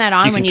 You can turn that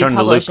on when you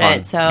publish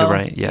it. So, You're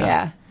right,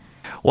 yeah.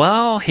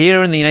 Well,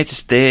 here in the United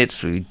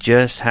States, we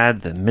just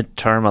had the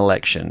midterm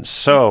elections.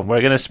 So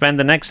we're going to spend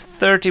the next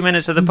 30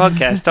 minutes of the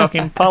podcast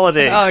talking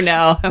politics. Oh,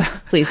 no.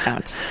 Please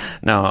don't.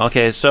 No.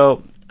 Okay.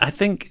 So I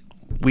think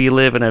we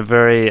live in a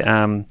very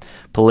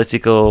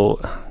political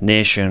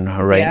nation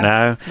right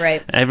now.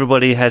 Right.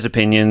 Everybody has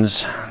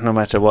opinions, no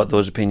matter what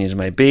those opinions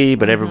may be,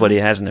 but everybody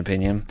has an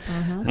opinion.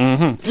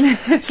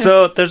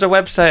 So there's a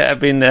website I've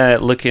been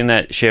looking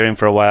at sharing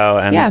for a while,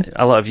 and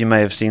a lot of you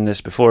may have seen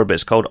this before, but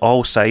it's called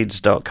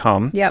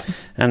allsides.com. Yep.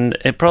 And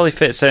it probably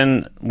fits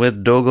in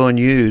with Dogo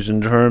News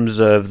in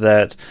terms of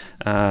that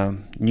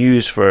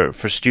news for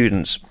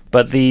students.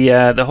 But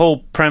the whole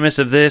premise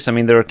of this, I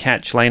mean, there are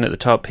catch line at the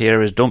top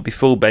here is don't be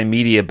fooled by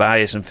media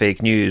bias and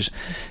fake news,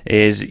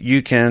 is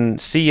you can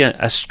see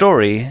a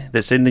story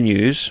that's in the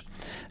news,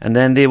 and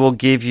then they will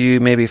give you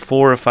maybe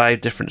 4 or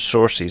 5 different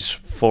sources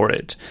for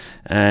it.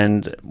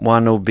 And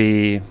one will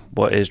be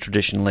what is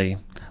traditionally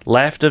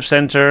left of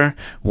center,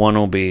 one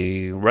will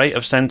be right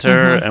of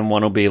center, and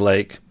one will be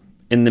like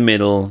in the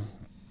middle,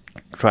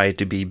 try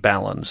to be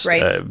balanced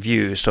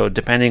view. So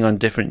depending on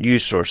different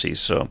news sources.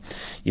 So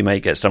you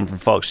might get some from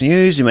Fox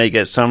News, you might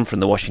get some from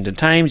the Washington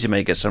Times, you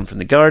might get some from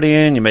the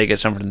Guardian, you might get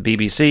some from the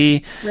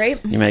BBC,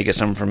 you might get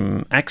some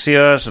from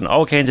Axios and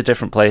all kinds of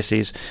different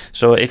places.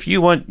 So if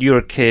you want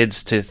your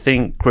kids to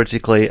think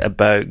critically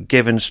about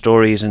given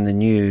stories in the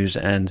news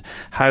and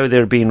how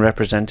they're being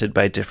represented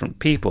by different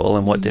people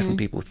and what different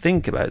people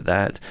think about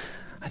that,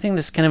 I think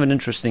this is kind of an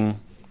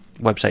interesting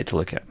website to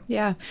look at.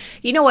 Yeah.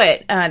 You know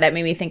what that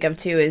made me think of,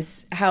 too,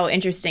 is how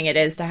interesting it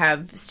is to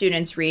have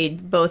students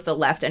read both the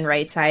left and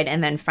right side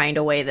and then find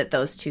a way that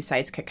those two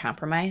sides could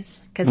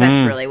compromise. Because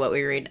that's really what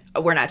we read.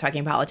 We're not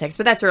talking politics,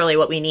 but that's really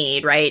what we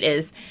need, right,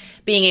 is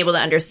being able to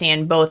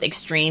understand both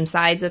extreme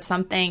sides of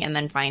something and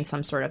then find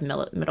some sort of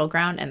middle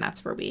ground. And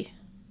that's where we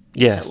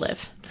need to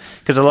live.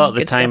 Because a lot of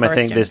the time, I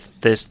think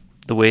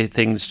the way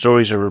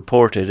stories are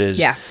reported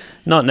is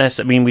not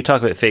necessarily. I mean, we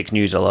talk about fake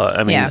news a lot.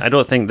 I mean, I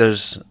don't think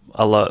there's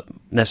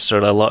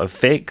necessarily a lot of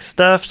fake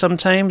stuff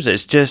sometimes.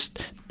 It's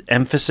just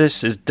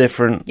emphasis is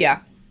different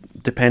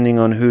depending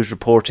on who's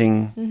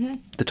reporting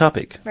the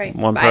topic. Right.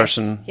 One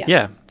person.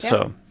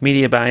 So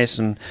media bias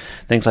and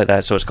things like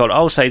that. So it's called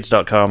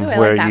allsides.com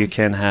where you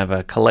can have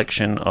a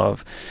collection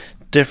of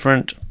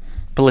different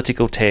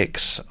political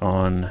takes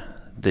on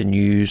the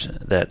news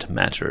that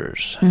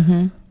matters.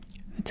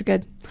 That's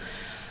good.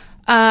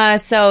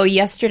 So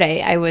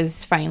yesterday I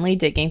was finally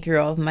digging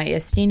through all of my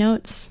ISTE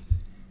notes.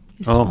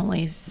 It's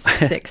only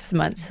 6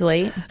 months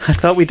late. I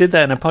thought we did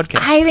that in a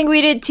podcast. I think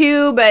we did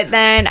too, but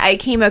then I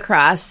came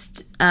across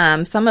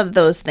some of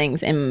those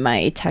things in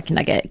my Tech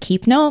Nugget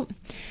Keep Note.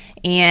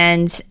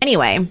 And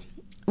anyway,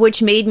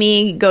 which made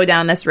me go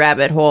down this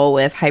rabbit hole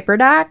with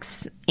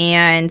hyperdocs.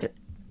 And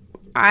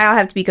I'll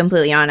have to be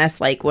completely honest,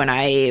 like when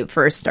I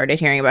first started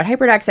hearing about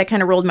hyperdocs, I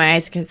kind of rolled my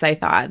eyes because I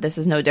thought this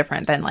is no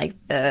different than like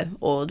the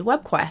old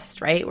WebQuest,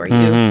 right?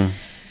 Where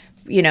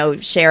you know,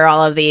 share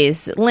all of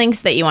these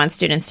links that you want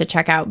students to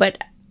check out.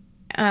 But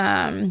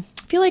I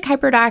feel like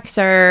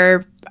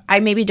hyperdocs I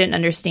maybe didn't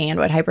understand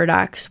what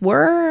hyperdocs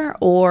were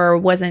or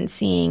wasn't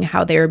seeing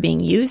how they were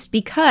being used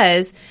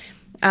because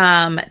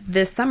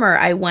this summer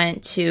I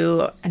went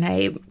to, and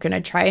I'm going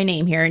to try a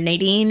name here,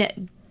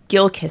 Nadine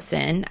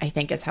Gilkison, I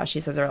think is how she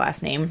says her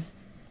last name.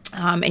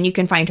 And you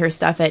can find her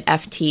stuff at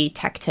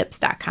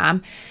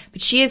fttechtips.com.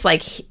 But she is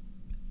like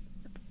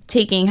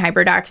taking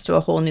hyperdocs to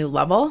a whole new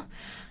level.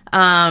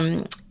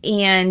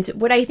 And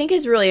what I think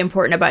is really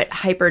important about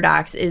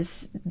hyperdocs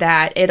is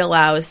that it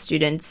allows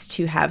students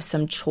to have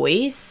some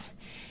choice,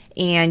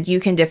 and you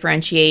can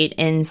differentiate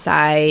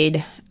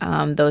inside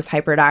those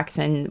hyperdocs.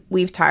 And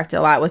we've talked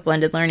a lot with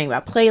blended learning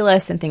about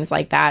playlists and things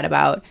like that,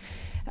 about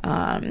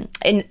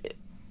and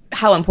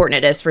how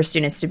important it is for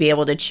students to be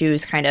able to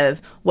choose kind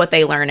of what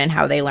they learn and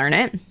how they learn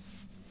it.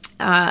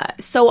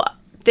 So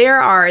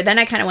then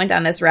I kind of went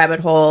down this rabbit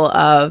hole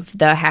of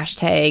the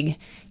hashtag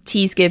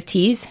Teas Give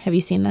Teas. Have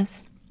you seen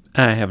this?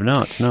 I have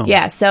not, no.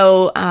 Yeah,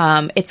 so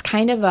it's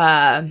kind of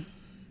I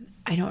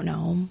don't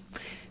know,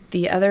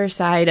 the other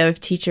side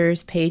of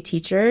teachers pay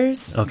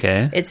teachers.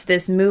 Okay. It's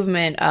this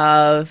movement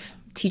of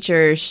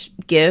teachers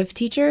give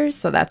teachers,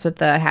 so that's what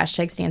the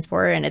hashtag stands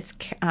for, and it's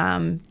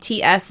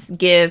TS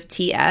Give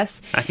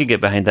TS. I could get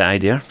behind that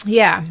idea.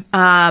 Yeah,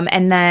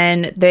 and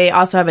then they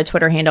also have a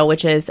Twitter handle,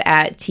 which is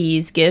at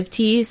Teas Give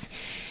Teas.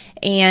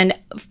 And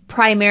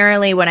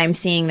primarily what I'm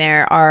seeing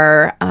there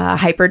are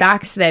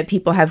hyperdocs that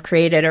people have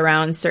created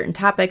around certain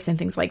topics and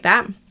things like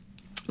that.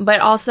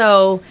 But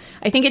also,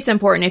 I think it's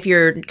important if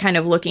you're kind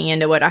of looking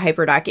into what a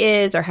hyperdoc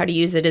is or how to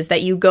use it, is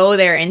that you go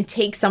there and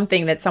take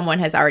something that someone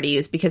has already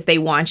used because they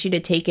want you to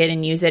take it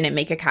and use it and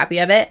make a copy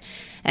of it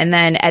and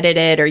then edit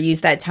it or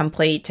use that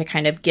template to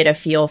kind of get a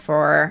feel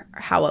for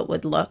how it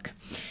would look.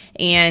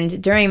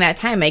 And during that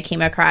time, I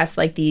came across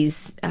like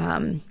these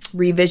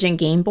revision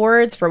game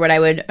boards for what I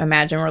would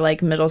imagine were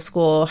like middle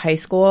school, high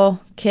school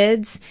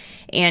kids.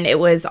 And it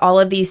was all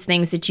of these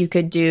things that you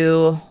could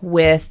do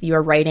with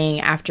your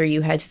writing after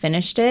you had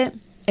finished it.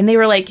 And they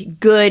were like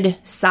good,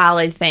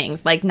 solid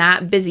things, like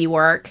not busy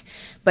work,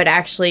 but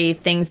actually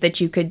things that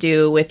you could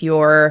do with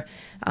your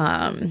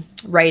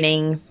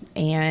writing,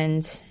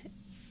 and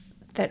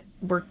that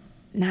were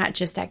not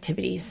just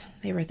activities.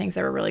 They were things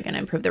that were really going to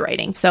improve the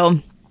writing. So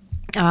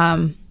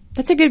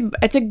it's a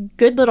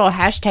good little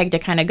hashtag to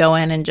kind of go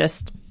in and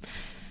just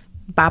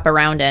bop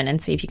around in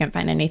and see if you can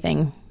find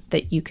anything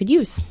that you could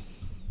use.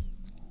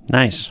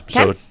 Nice. Okay.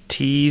 So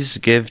tease,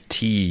 give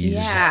tease.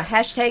 Yeah,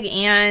 hashtag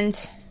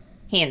and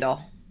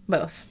handle,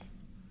 both.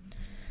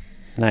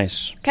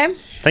 Nice. Okay.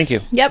 Thank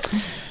you. Yep.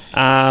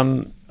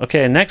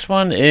 Okay, next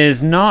one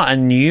is not a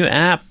new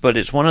app, but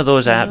it's one of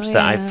those apps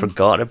that I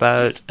forgot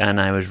about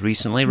and I was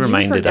recently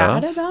reminded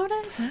of. You forgot about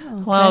it? Oh,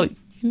 okay. Well,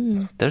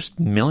 there's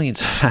millions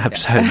of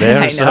apps out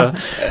there. So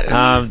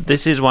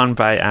this is one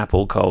by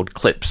Apple called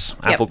Clips.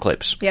 Apple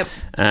Clips. Yep.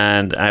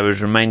 And I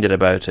was reminded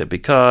about it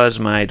because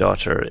my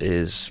daughter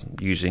is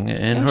using it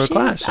in her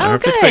class, in her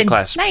fifth grade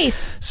class.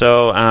 Nice.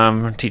 So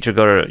her teacher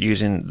got her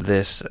using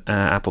this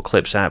Apple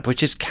Clips app,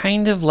 which is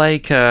kind of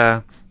like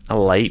a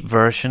light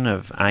version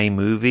of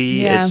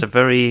iMovie. Yeah. It's a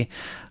very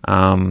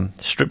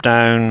stripped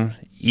down,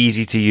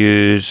 easy to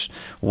use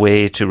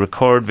way to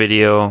record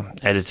video,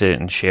 edit it,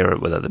 and share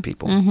it with other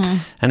people. Mm-hmm.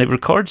 And it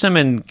records them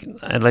in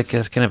like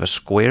a kind of a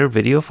square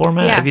video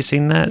format. Yeah. Have you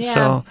seen that? Yeah.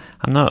 So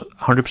I'm not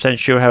 100%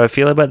 sure how I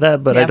feel about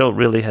that, but I don't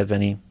really have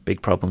any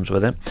big problems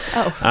with it.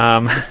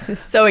 Oh.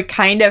 So it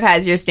kind of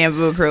has your stamp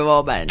of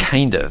approval, but...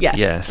 Kind of,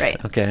 yes.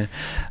 Right. Okay.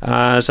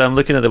 So I'm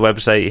looking at the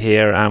website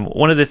here.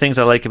 One of the things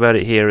I like about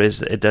it here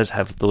is it does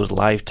have those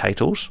live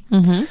titles,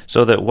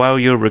 so that while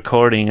you're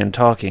recording and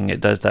talking,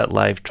 it does that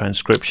live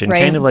transcription,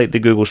 kind of like the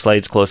Google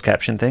Slides closed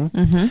caption thing,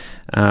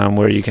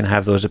 where you can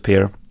have those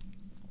appear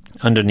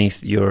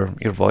underneath your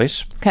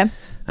voice. Okay.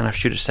 And I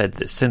should have said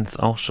that Synth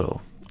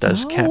also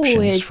does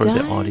captions for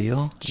the audio.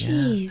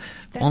 Jeez.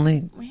 Yeah.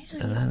 Only,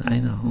 I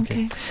know.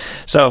 Okay.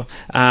 So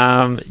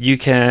you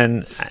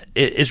can.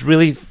 It's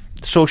really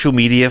social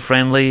media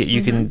friendly.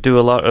 You can do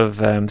a lot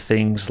of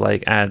things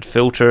like add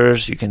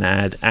filters. You can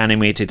add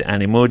animated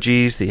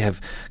animojis. They have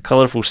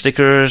colorful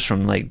stickers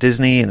from like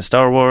Disney and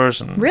Star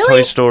Wars and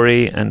Toy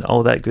Story and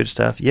all that good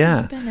stuff. Yeah,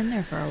 I've been in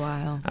there for a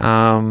while.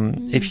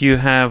 If you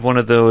have one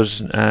of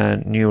those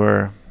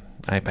newer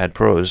iPad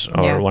Pros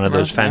or one of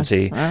those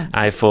fancy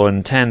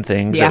iPhone 10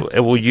 things,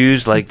 it will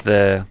use like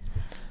the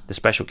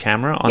special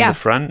camera on the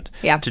front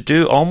to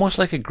do almost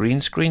like a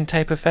green screen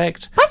type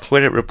effect,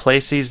 where it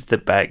replaces the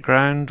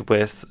background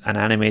with an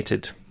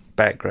animated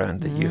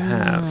background that you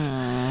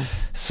have.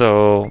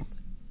 So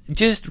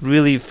just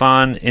really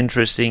fun,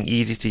 interesting,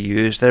 easy to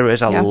use. There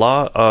is a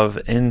lot of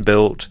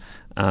inbuilt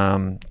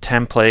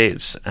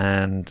templates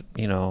and,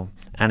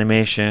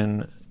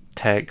 animation,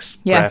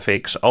 text,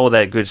 graphics, all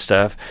that good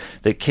stuff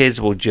that kids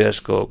will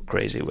just go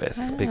crazy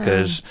with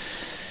because...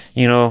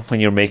 when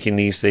you're making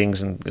these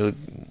things, and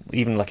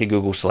even like a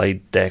Google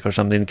slide deck or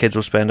something, kids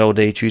will spend all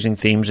day choosing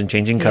themes and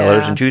changing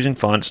colors and choosing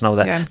fonts and all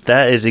that. Yeah.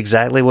 That is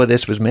exactly what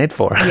this was made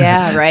for.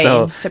 Yeah, right.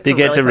 So they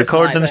get to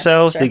record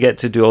themselves, they get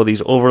to do all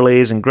these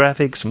overlays and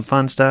graphics and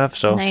fun stuff.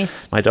 So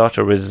my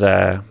daughter was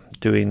they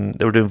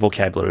were doing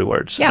vocabulary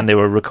words, and they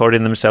were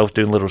recording themselves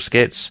doing little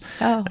skits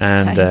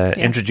and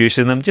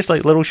introducing them, just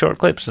like little short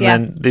clips, and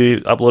then they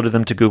uploaded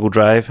them to Google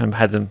Drive and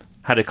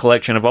had a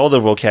collection of all the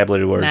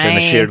vocabulary words in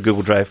a shared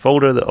Google Drive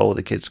folder that all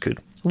the kids could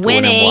go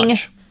in and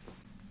watch.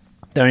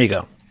 There you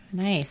go.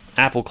 Nice.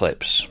 Apple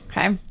Clips.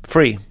 Okay.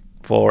 Free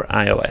for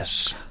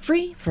iOS.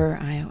 Free for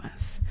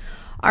iOS.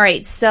 All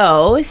right,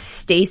 so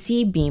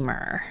Stacy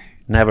Beamer.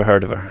 Never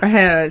heard of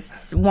her.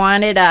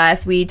 Wanted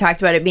us. We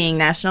talked about it being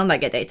National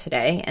Nugget Day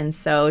today, and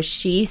so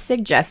she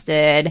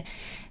suggested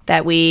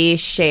that we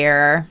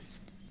share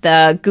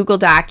the Google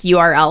Doc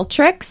URL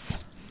tricks,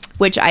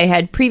 which I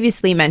had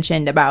previously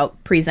mentioned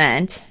about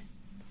Present,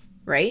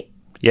 right?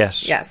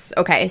 Yes. Yes.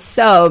 Okay.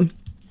 So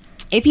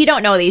if you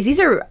don't know these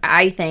are,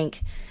 I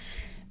think,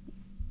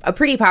 a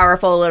pretty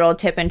powerful little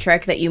tip and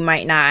trick that you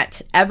might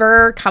not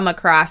ever come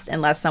across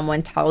unless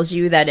someone tells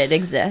you that it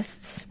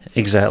exists.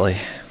 Exactly.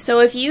 So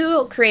if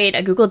you create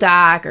a Google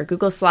Doc or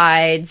Google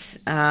Slides,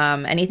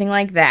 anything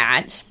like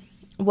that,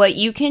 what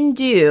you can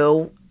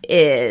do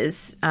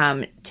is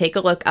take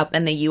a look up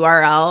in the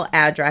URL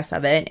address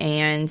of it,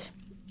 and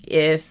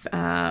if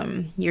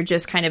you're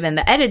just kind of in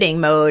the editing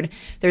mode,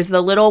 there's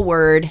the little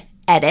word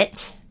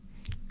edit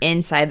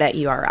inside that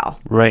URL.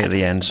 Right at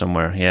the end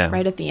somewhere, yeah.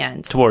 Right at the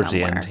end. Towards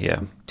the end,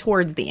 yeah.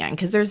 Towards the end,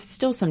 because there's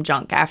still some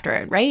junk after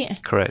it,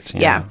 right? Correct,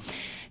 yeah.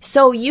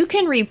 So you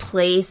can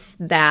replace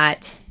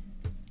that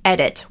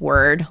edit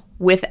word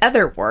with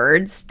other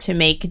words to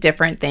make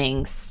different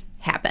things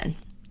happen.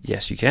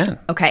 Yes, you can.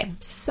 Okay,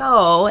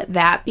 so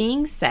that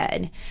being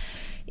said,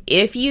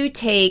 if you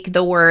take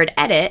the word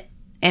edit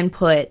and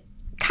put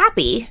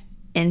copy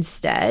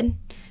instead,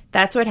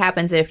 that's what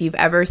happens if you've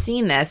ever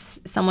seen this.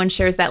 Someone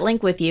shares that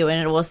link with you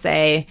and it will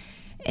say,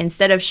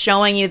 instead of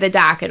showing you the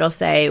doc, it'll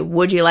say,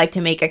 would you like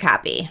to make a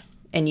copy?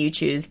 And you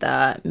choose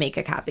the make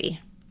a copy.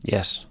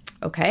 Yes.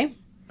 Okay.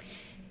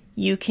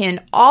 You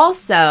can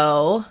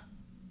also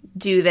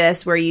do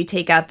this where you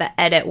take out the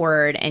edit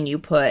word and you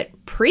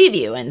put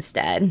preview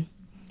instead.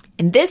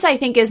 And this, I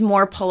think, is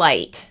more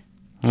polite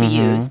to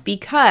use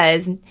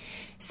because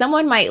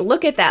someone might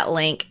look at that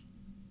link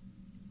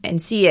and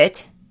see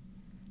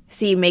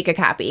make a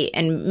copy,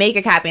 and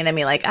then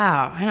be like, oh,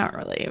 I don't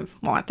really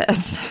want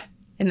this.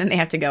 And then they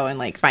have to go and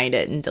like find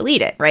it and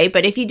delete it, right?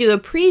 But if you do a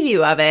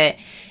preview of it,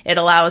 it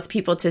allows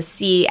people to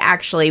see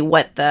actually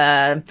what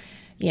the,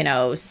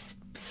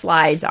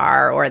 slides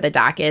are or the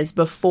doc is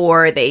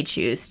before they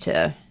choose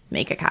to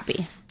make a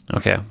copy.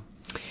 Okay.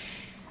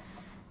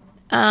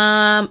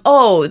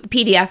 The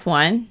PDF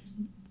one.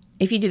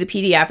 If you do the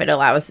PDF, it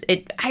allows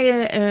it.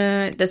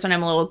 This one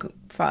I'm a little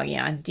foggy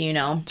on. Do you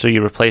know? So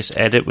you replace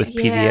edit with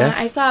PDF? Yeah,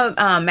 I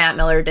saw Matt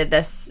Miller did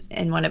this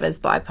in one of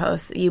his blog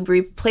posts. You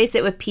replace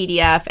it with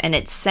PDF, and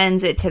it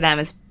sends it to them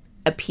as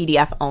a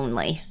PDF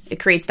only. It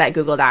creates that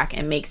Google Doc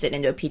and makes it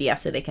into a PDF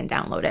so they can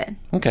download it.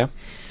 Okay.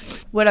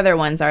 What other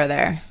ones are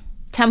there?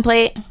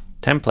 Template.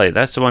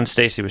 That's the one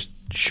Stacey was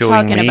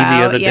showing me the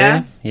other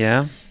day.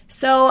 Yeah.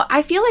 So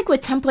I feel like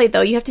with template,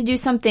 though, you have to do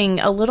something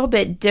a little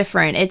bit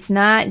different. It's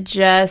not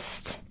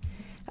just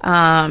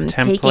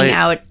taking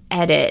out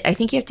edit. I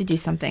think you have to do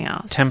something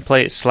else.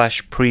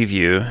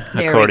 Template/preview,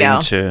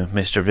 according to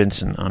Mr.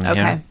 Vincent on here.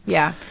 Okay,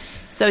 yeah.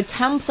 So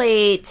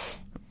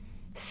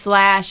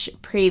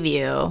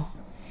template/preview.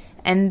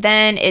 And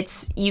then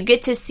you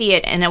get to see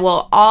it, and it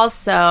will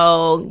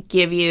also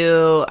give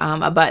you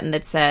a button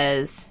that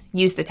says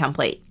use the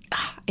template,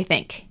 I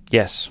think.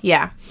 Yes.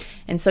 Yeah.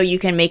 And so you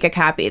can make a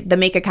copy, the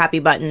make a copy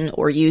button,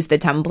 or use the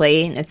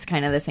template. It's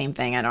kind of the same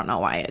thing. I don't know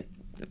why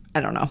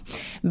I don't know.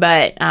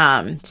 But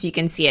so you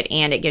can see it,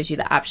 and it gives you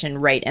the option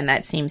right in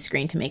that same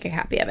screen to make a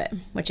copy of it,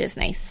 which is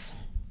nice.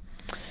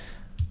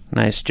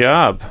 Nice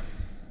job.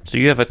 So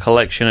you have a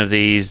collection of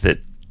these that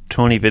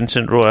Tony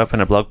Vincent wrote up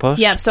in a blog post?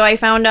 Yep. So I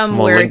found them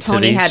where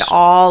Tony had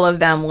all of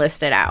them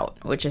listed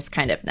out, which is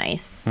kind of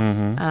nice.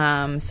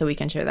 Mm-hmm. So we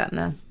can share that in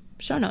the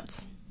show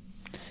notes.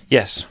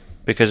 Yes.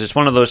 Because it's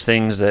one of those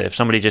things that if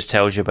somebody just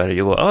tells you about it,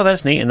 you go, oh,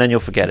 that's neat, and then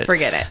you'll forget it.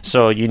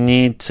 So you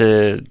need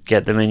to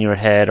get them in your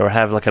head or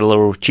have like a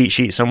little cheat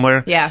sheet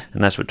somewhere. Yeah.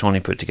 And that's what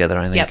Tony put together,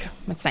 I think. Yep,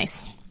 that's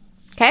nice.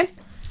 Okay.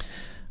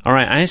 All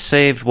right, I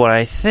saved what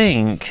I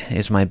think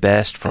is my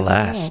best for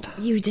last.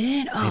 You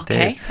did? Oh,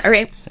 okay. All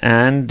right.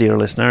 And, dear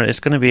listener,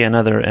 it's going to be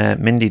another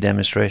Mindy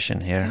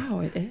demonstration here. Oh,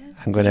 it is?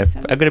 I'm going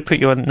to put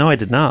you on... No, I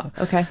did not.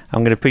 Okay.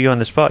 I'm going to put you on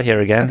the spot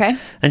here again. Okay.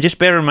 And just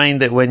bear in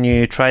mind that when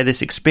you try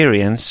this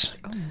experience...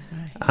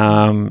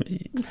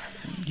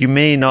 you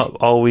may not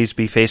always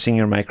be facing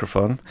your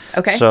microphone.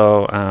 Okay.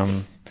 So,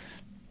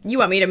 you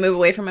want me to move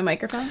away from my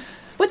microphone?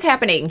 What's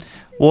happening?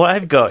 What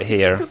I've got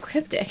here so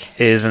cryptic.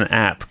 Is an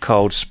app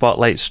called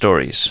Spotlight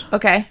Stories.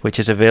 Okay. Which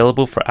is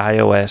available for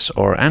iOS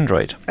or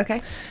Android.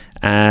 Okay.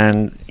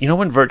 And,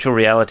 when virtual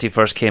reality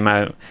first came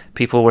out,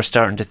 people were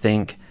starting to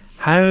think,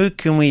 how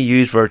can we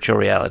use virtual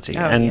reality?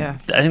 I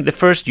think the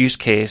first use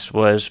case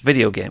was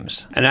video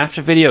games. And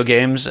after video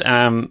games...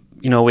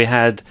 we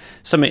had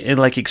some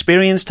like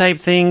experience type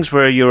things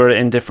where you were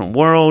in different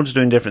worlds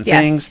doing different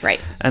things. Right.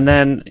 And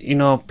then,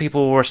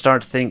 people were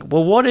starting to think,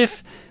 well, what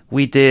if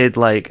we did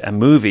like a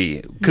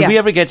movie? Could we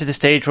ever get to the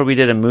stage where we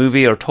did a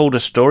movie or told a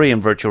story in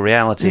virtual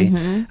reality?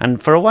 Mm-hmm.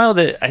 And for a while,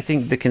 I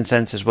think the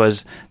consensus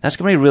was that's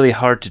going to be really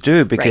hard to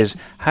do because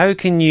how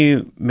can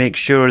you make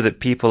sure that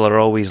people are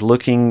always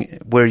looking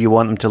where you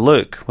want them to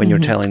look when you're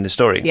telling the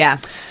story? Yeah.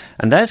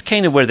 And that's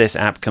kind of where this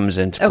app comes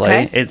into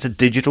play. Okay. It's a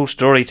digital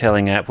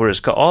storytelling app where it's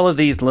got all of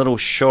these little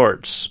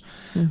shorts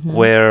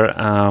where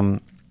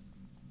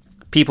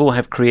people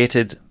have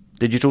created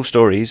digital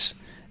stories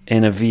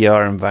in a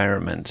VR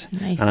environment.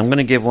 Nice. And I'm going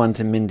to give one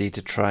to Mindy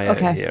to try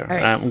out here.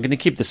 Right. I'm going to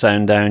keep the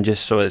sound down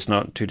just so it's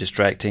not too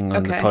distracting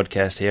on the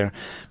podcast here.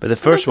 But the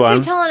first one...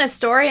 We're telling a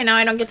story and now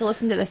I don't get to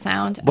listen to the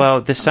sound.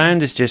 Well, the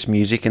sound is just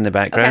music in the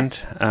background.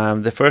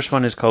 Okay. The first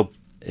one is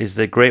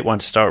the great one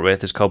to start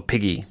with, is called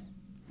Piggy.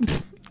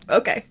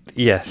 Okay.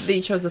 Yes.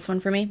 You chose this one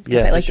for me?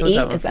 Yes. I like to eat?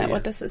 Is that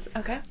what this is?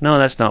 Okay. No,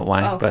 that's not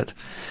why.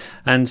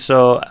 And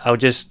so I'll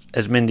just,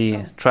 as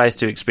Mindy tries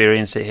to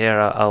experience it here,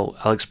 I'll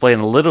explain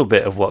a little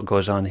bit of what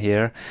goes on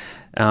here.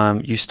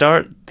 You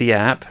start the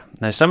app.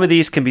 Now, some of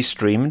these can be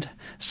streamed.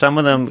 Some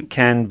of them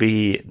can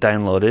be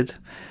downloaded.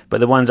 But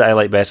the ones I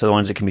like best are the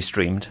ones that can be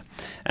streamed.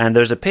 And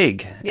there's a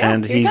pig. Yeah,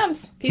 and here he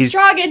comes. He's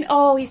jogging.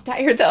 Oh, he's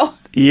tired, though.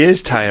 He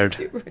is tired.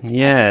 Super tired.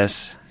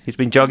 Yes. He's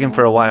been jogging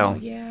for a while.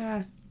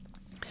 Yeah.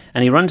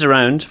 And he runs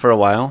around for a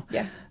while.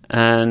 Yeah.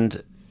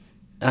 And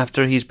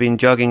after he's been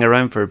jogging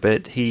around for a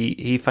bit,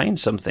 he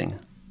finds something.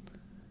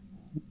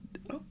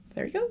 Oh,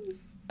 there he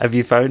goes. Have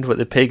you found what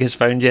the pig has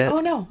found yet?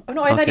 Oh, no. I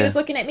thought he was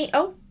looking at me.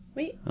 Oh,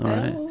 wait. All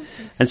right.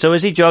 And so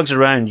as he jogs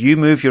around, you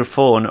move your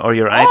phone or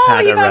your iPad around.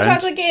 Oh, he found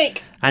chocolate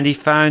cake. And he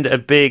found a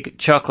big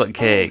chocolate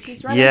cake. Oh,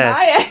 he's running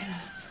by it.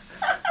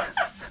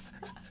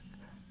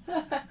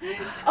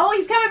 Oh,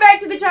 he's coming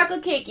back to the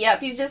chocolate cake. Yep,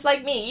 he's just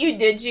like me. You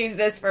did choose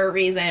this for a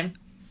reason.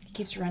 He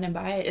keeps running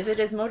by it. Is it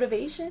his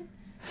motivation?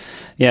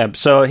 Yeah,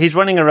 so he's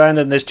running around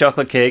in this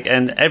chocolate cake,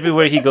 and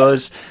everywhere he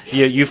goes,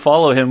 you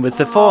follow him with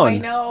the phone. I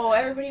know.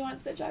 Everybody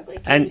wants the chocolate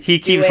cake. And he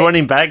keeps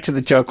running back to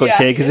the chocolate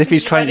cake as if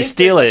he's trying to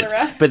steal it.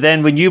 But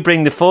then when you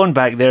bring the phone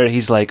back there,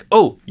 he's like,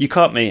 oh, you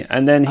caught me.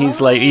 And then he's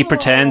he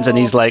pretends and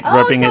he's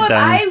rubbing it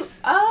down.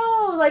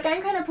 I'm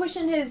kind of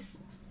pushing his...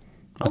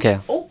 Okay.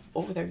 Oh,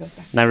 there goes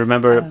back. Now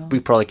remember, we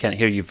probably can't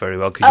hear you very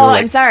well because you're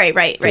I'm sorry.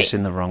 Right.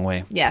 facing the wrong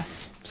way.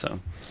 Yes.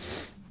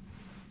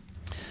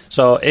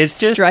 So it's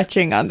just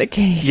stretching on the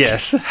cake.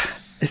 Yes.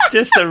 It's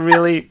just a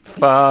really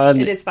fun.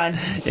 It is fun.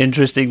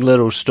 Interesting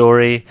little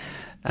story.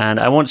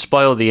 And I won't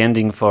spoil the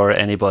ending for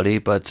anybody,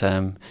 but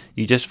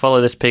you just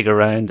follow this pig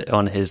around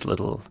on his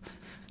little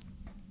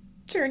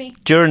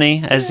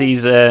journey as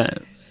he's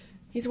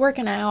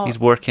working out. He's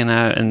working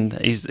out, and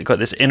he's got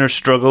this inner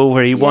struggle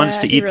where he wants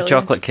to eat the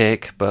chocolate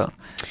cake, but...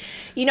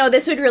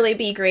 this would really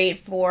be great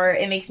for...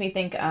 It makes me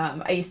think...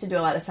 I used to do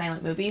a lot of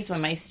silent movies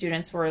when my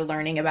students were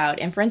learning about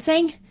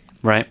inferencing.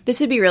 Right. This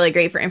would be really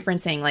great for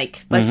inferencing.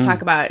 Like, let's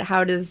talk about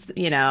how is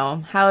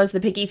the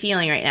piggy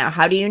feeling right now?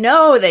 How do you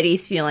know that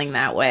he's feeling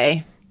that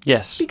way?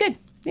 Yes. Be good.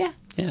 Yeah.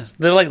 Yes.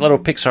 They're like little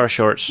Pixar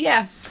shorts.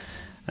 Yeah.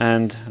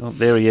 And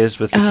there he is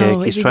with the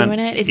cake. He's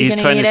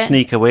trying to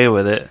sneak away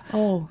with it.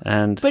 Oh.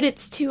 But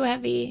it's too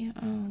heavy.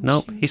 Oh,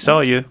 nope. He saw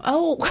you.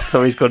 Oh.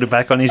 So he's going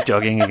back on his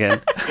jogging again.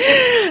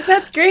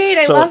 That's great.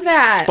 I love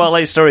that.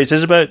 Spotlight stories.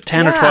 There's about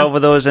 10 or 12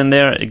 of those in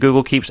there.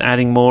 Google keeps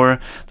adding more.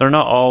 They're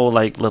not all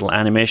like little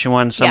animation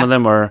ones. Some of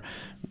them are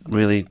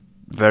really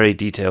very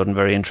detailed and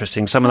very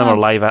interesting. Some of them are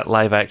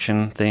live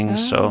action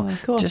things.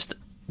 Cool. Just a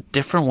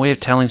different way of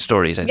telling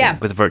stories, I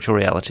think, with virtual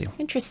reality.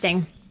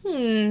 Interesting.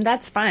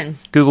 That's fun.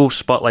 Google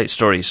Spotlight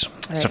Stories.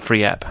 It's a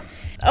free app.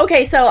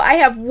 Okay, so I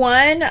have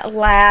one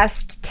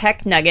last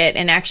tech nugget,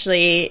 and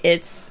actually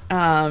it's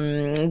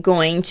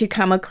going to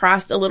come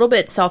across a little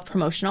bit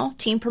self-promotional,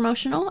 team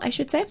promotional, I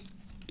should say.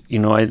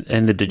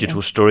 In the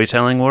digital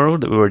storytelling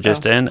world that we were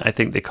just in, I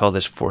think they call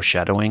this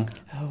foreshadowing.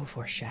 Oh,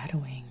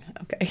 foreshadowing.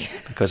 Okay.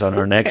 Because on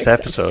our next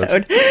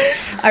episode.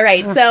 All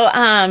right,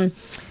 so...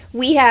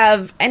 we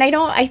have, and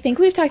I think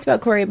we've talked about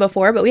Corey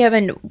before, but we have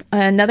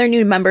another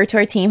new member to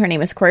our team. Her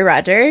name is Corey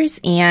Rogers,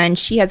 and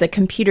she has a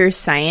computer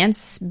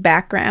science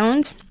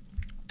background.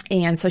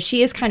 And so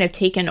she has kind of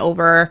taken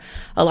over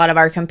a lot of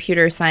our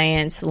computer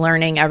science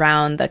learning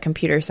around the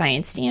computer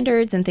science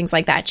standards and things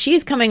like that.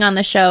 She's coming on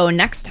the show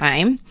next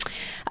time.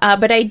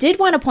 But I did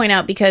want to point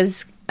out,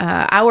 because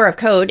Hour of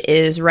Code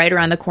is right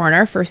around the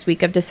corner, first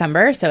week of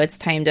December. So it's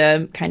time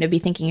to kind of be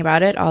thinking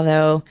about it,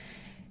 although...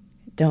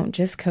 Don't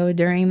just code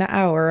during the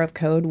Hour of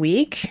Code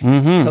week.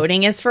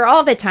 Coding is for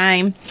all the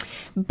time.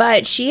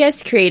 But she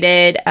has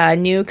created a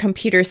new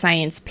computer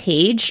science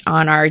page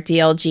on our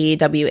DLG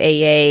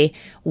WAA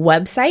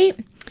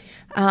website.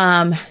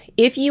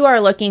 If you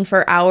are looking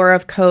for Hour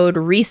of Code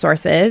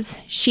resources,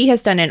 she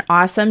has done an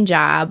awesome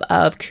job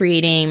of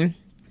creating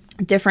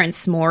different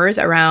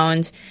s'mores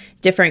around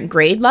different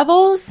grade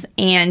levels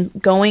and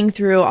going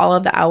through all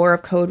of the Hour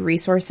of Code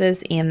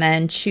resources and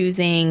then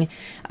choosing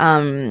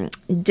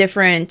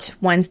different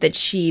ones that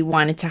she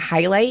wanted to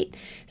highlight.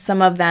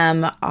 Some of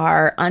them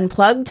are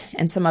unplugged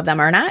and some of them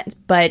are not,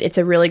 but it's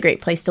a really great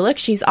place to look.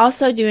 She's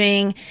also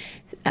doing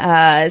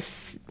Hour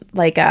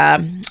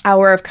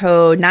of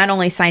Code, not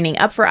only signing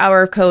up for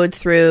Hour of Code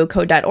through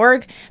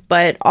code.org,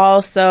 but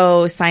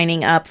also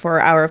signing up for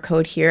Hour of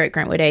Code here at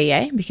Grantwood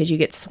AEA, because you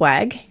get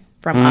swag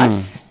from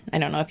us. I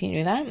don't know if you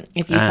knew that,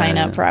 if you sign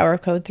up for Hour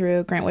of Code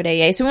through Grantwood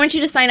AEA. So we want you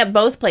to sign up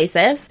both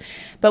places,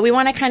 but we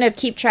want to kind of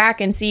keep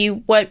track and see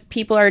what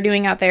people are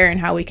doing out there and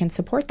how we can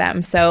support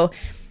them. So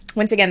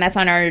once again, that's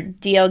on our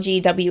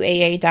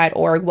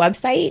dlgwaa.org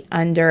website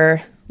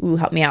under,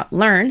 help me out,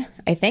 Learn,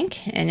 I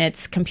think, and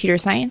it's computer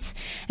science.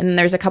 And then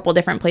there's a couple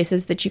different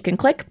places that you can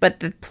click,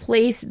 but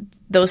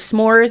those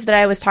s'mores that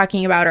I was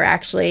talking about are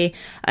actually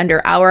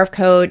under Hour of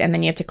Code, and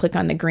then you have to click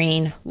on the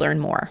green Learn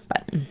More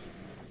button.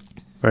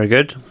 Very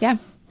good. Yeah.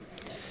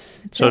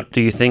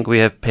 Do you think we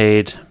have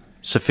paid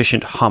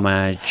sufficient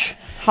homage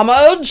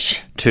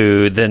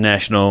to the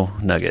National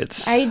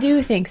Nuggets? I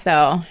do think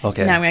so.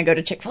 Okay. Now I'm going to go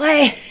to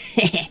Chick-fil-A.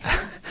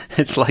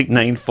 It's like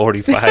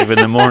 9:45 in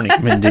the morning,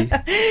 Mindy.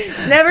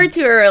 It's never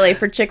too early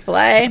for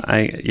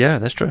Chick-fil-A. Yeah,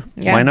 that's true.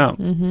 Yeah. Why not?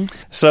 Mm-hmm.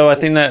 So I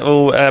think that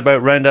will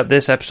about round up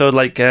this episode.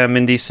 Like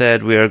Mindy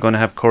said, we are going to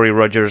have Corey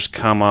Rogers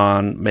come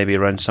on maybe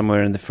around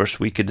somewhere in the first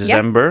week of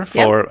December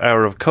for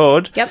Hour of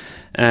Code. Yep.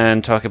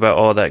 And talk about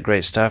all that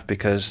great stuff,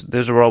 because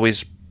those are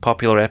always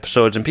popular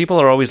episodes and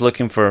people are always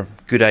looking for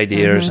good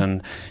ideas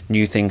and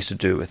new things to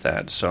do with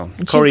that. So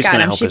Corey's going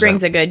to help us out. She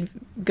brings a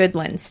good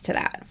lens to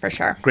that, for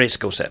sure. Great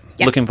skill set.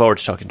 Yeah. Looking forward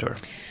to talking to her.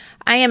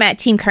 I am at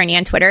Team Carney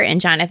on Twitter, and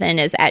Jonathan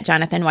is at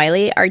Jonathan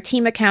Wiley. Our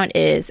team account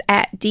is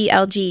at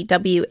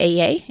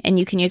DLGWAA, and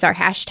you can use our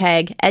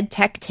hashtag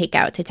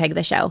EdTechTakeout to tag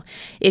the show.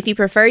 If you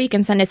prefer, you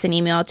can send us an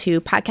email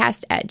to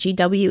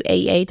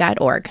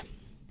podcast@gwaa.org.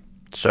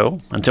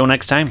 So, until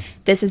next time.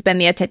 This has been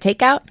the EdTech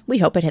Takeout. We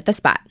hope it hit the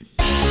spot.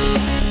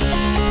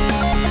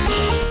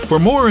 For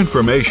more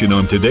information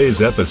on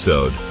today's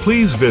episode,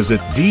 please visit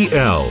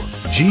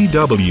dl.waa.org.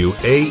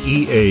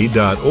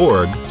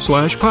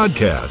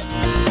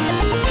 gwaea.org/podcast.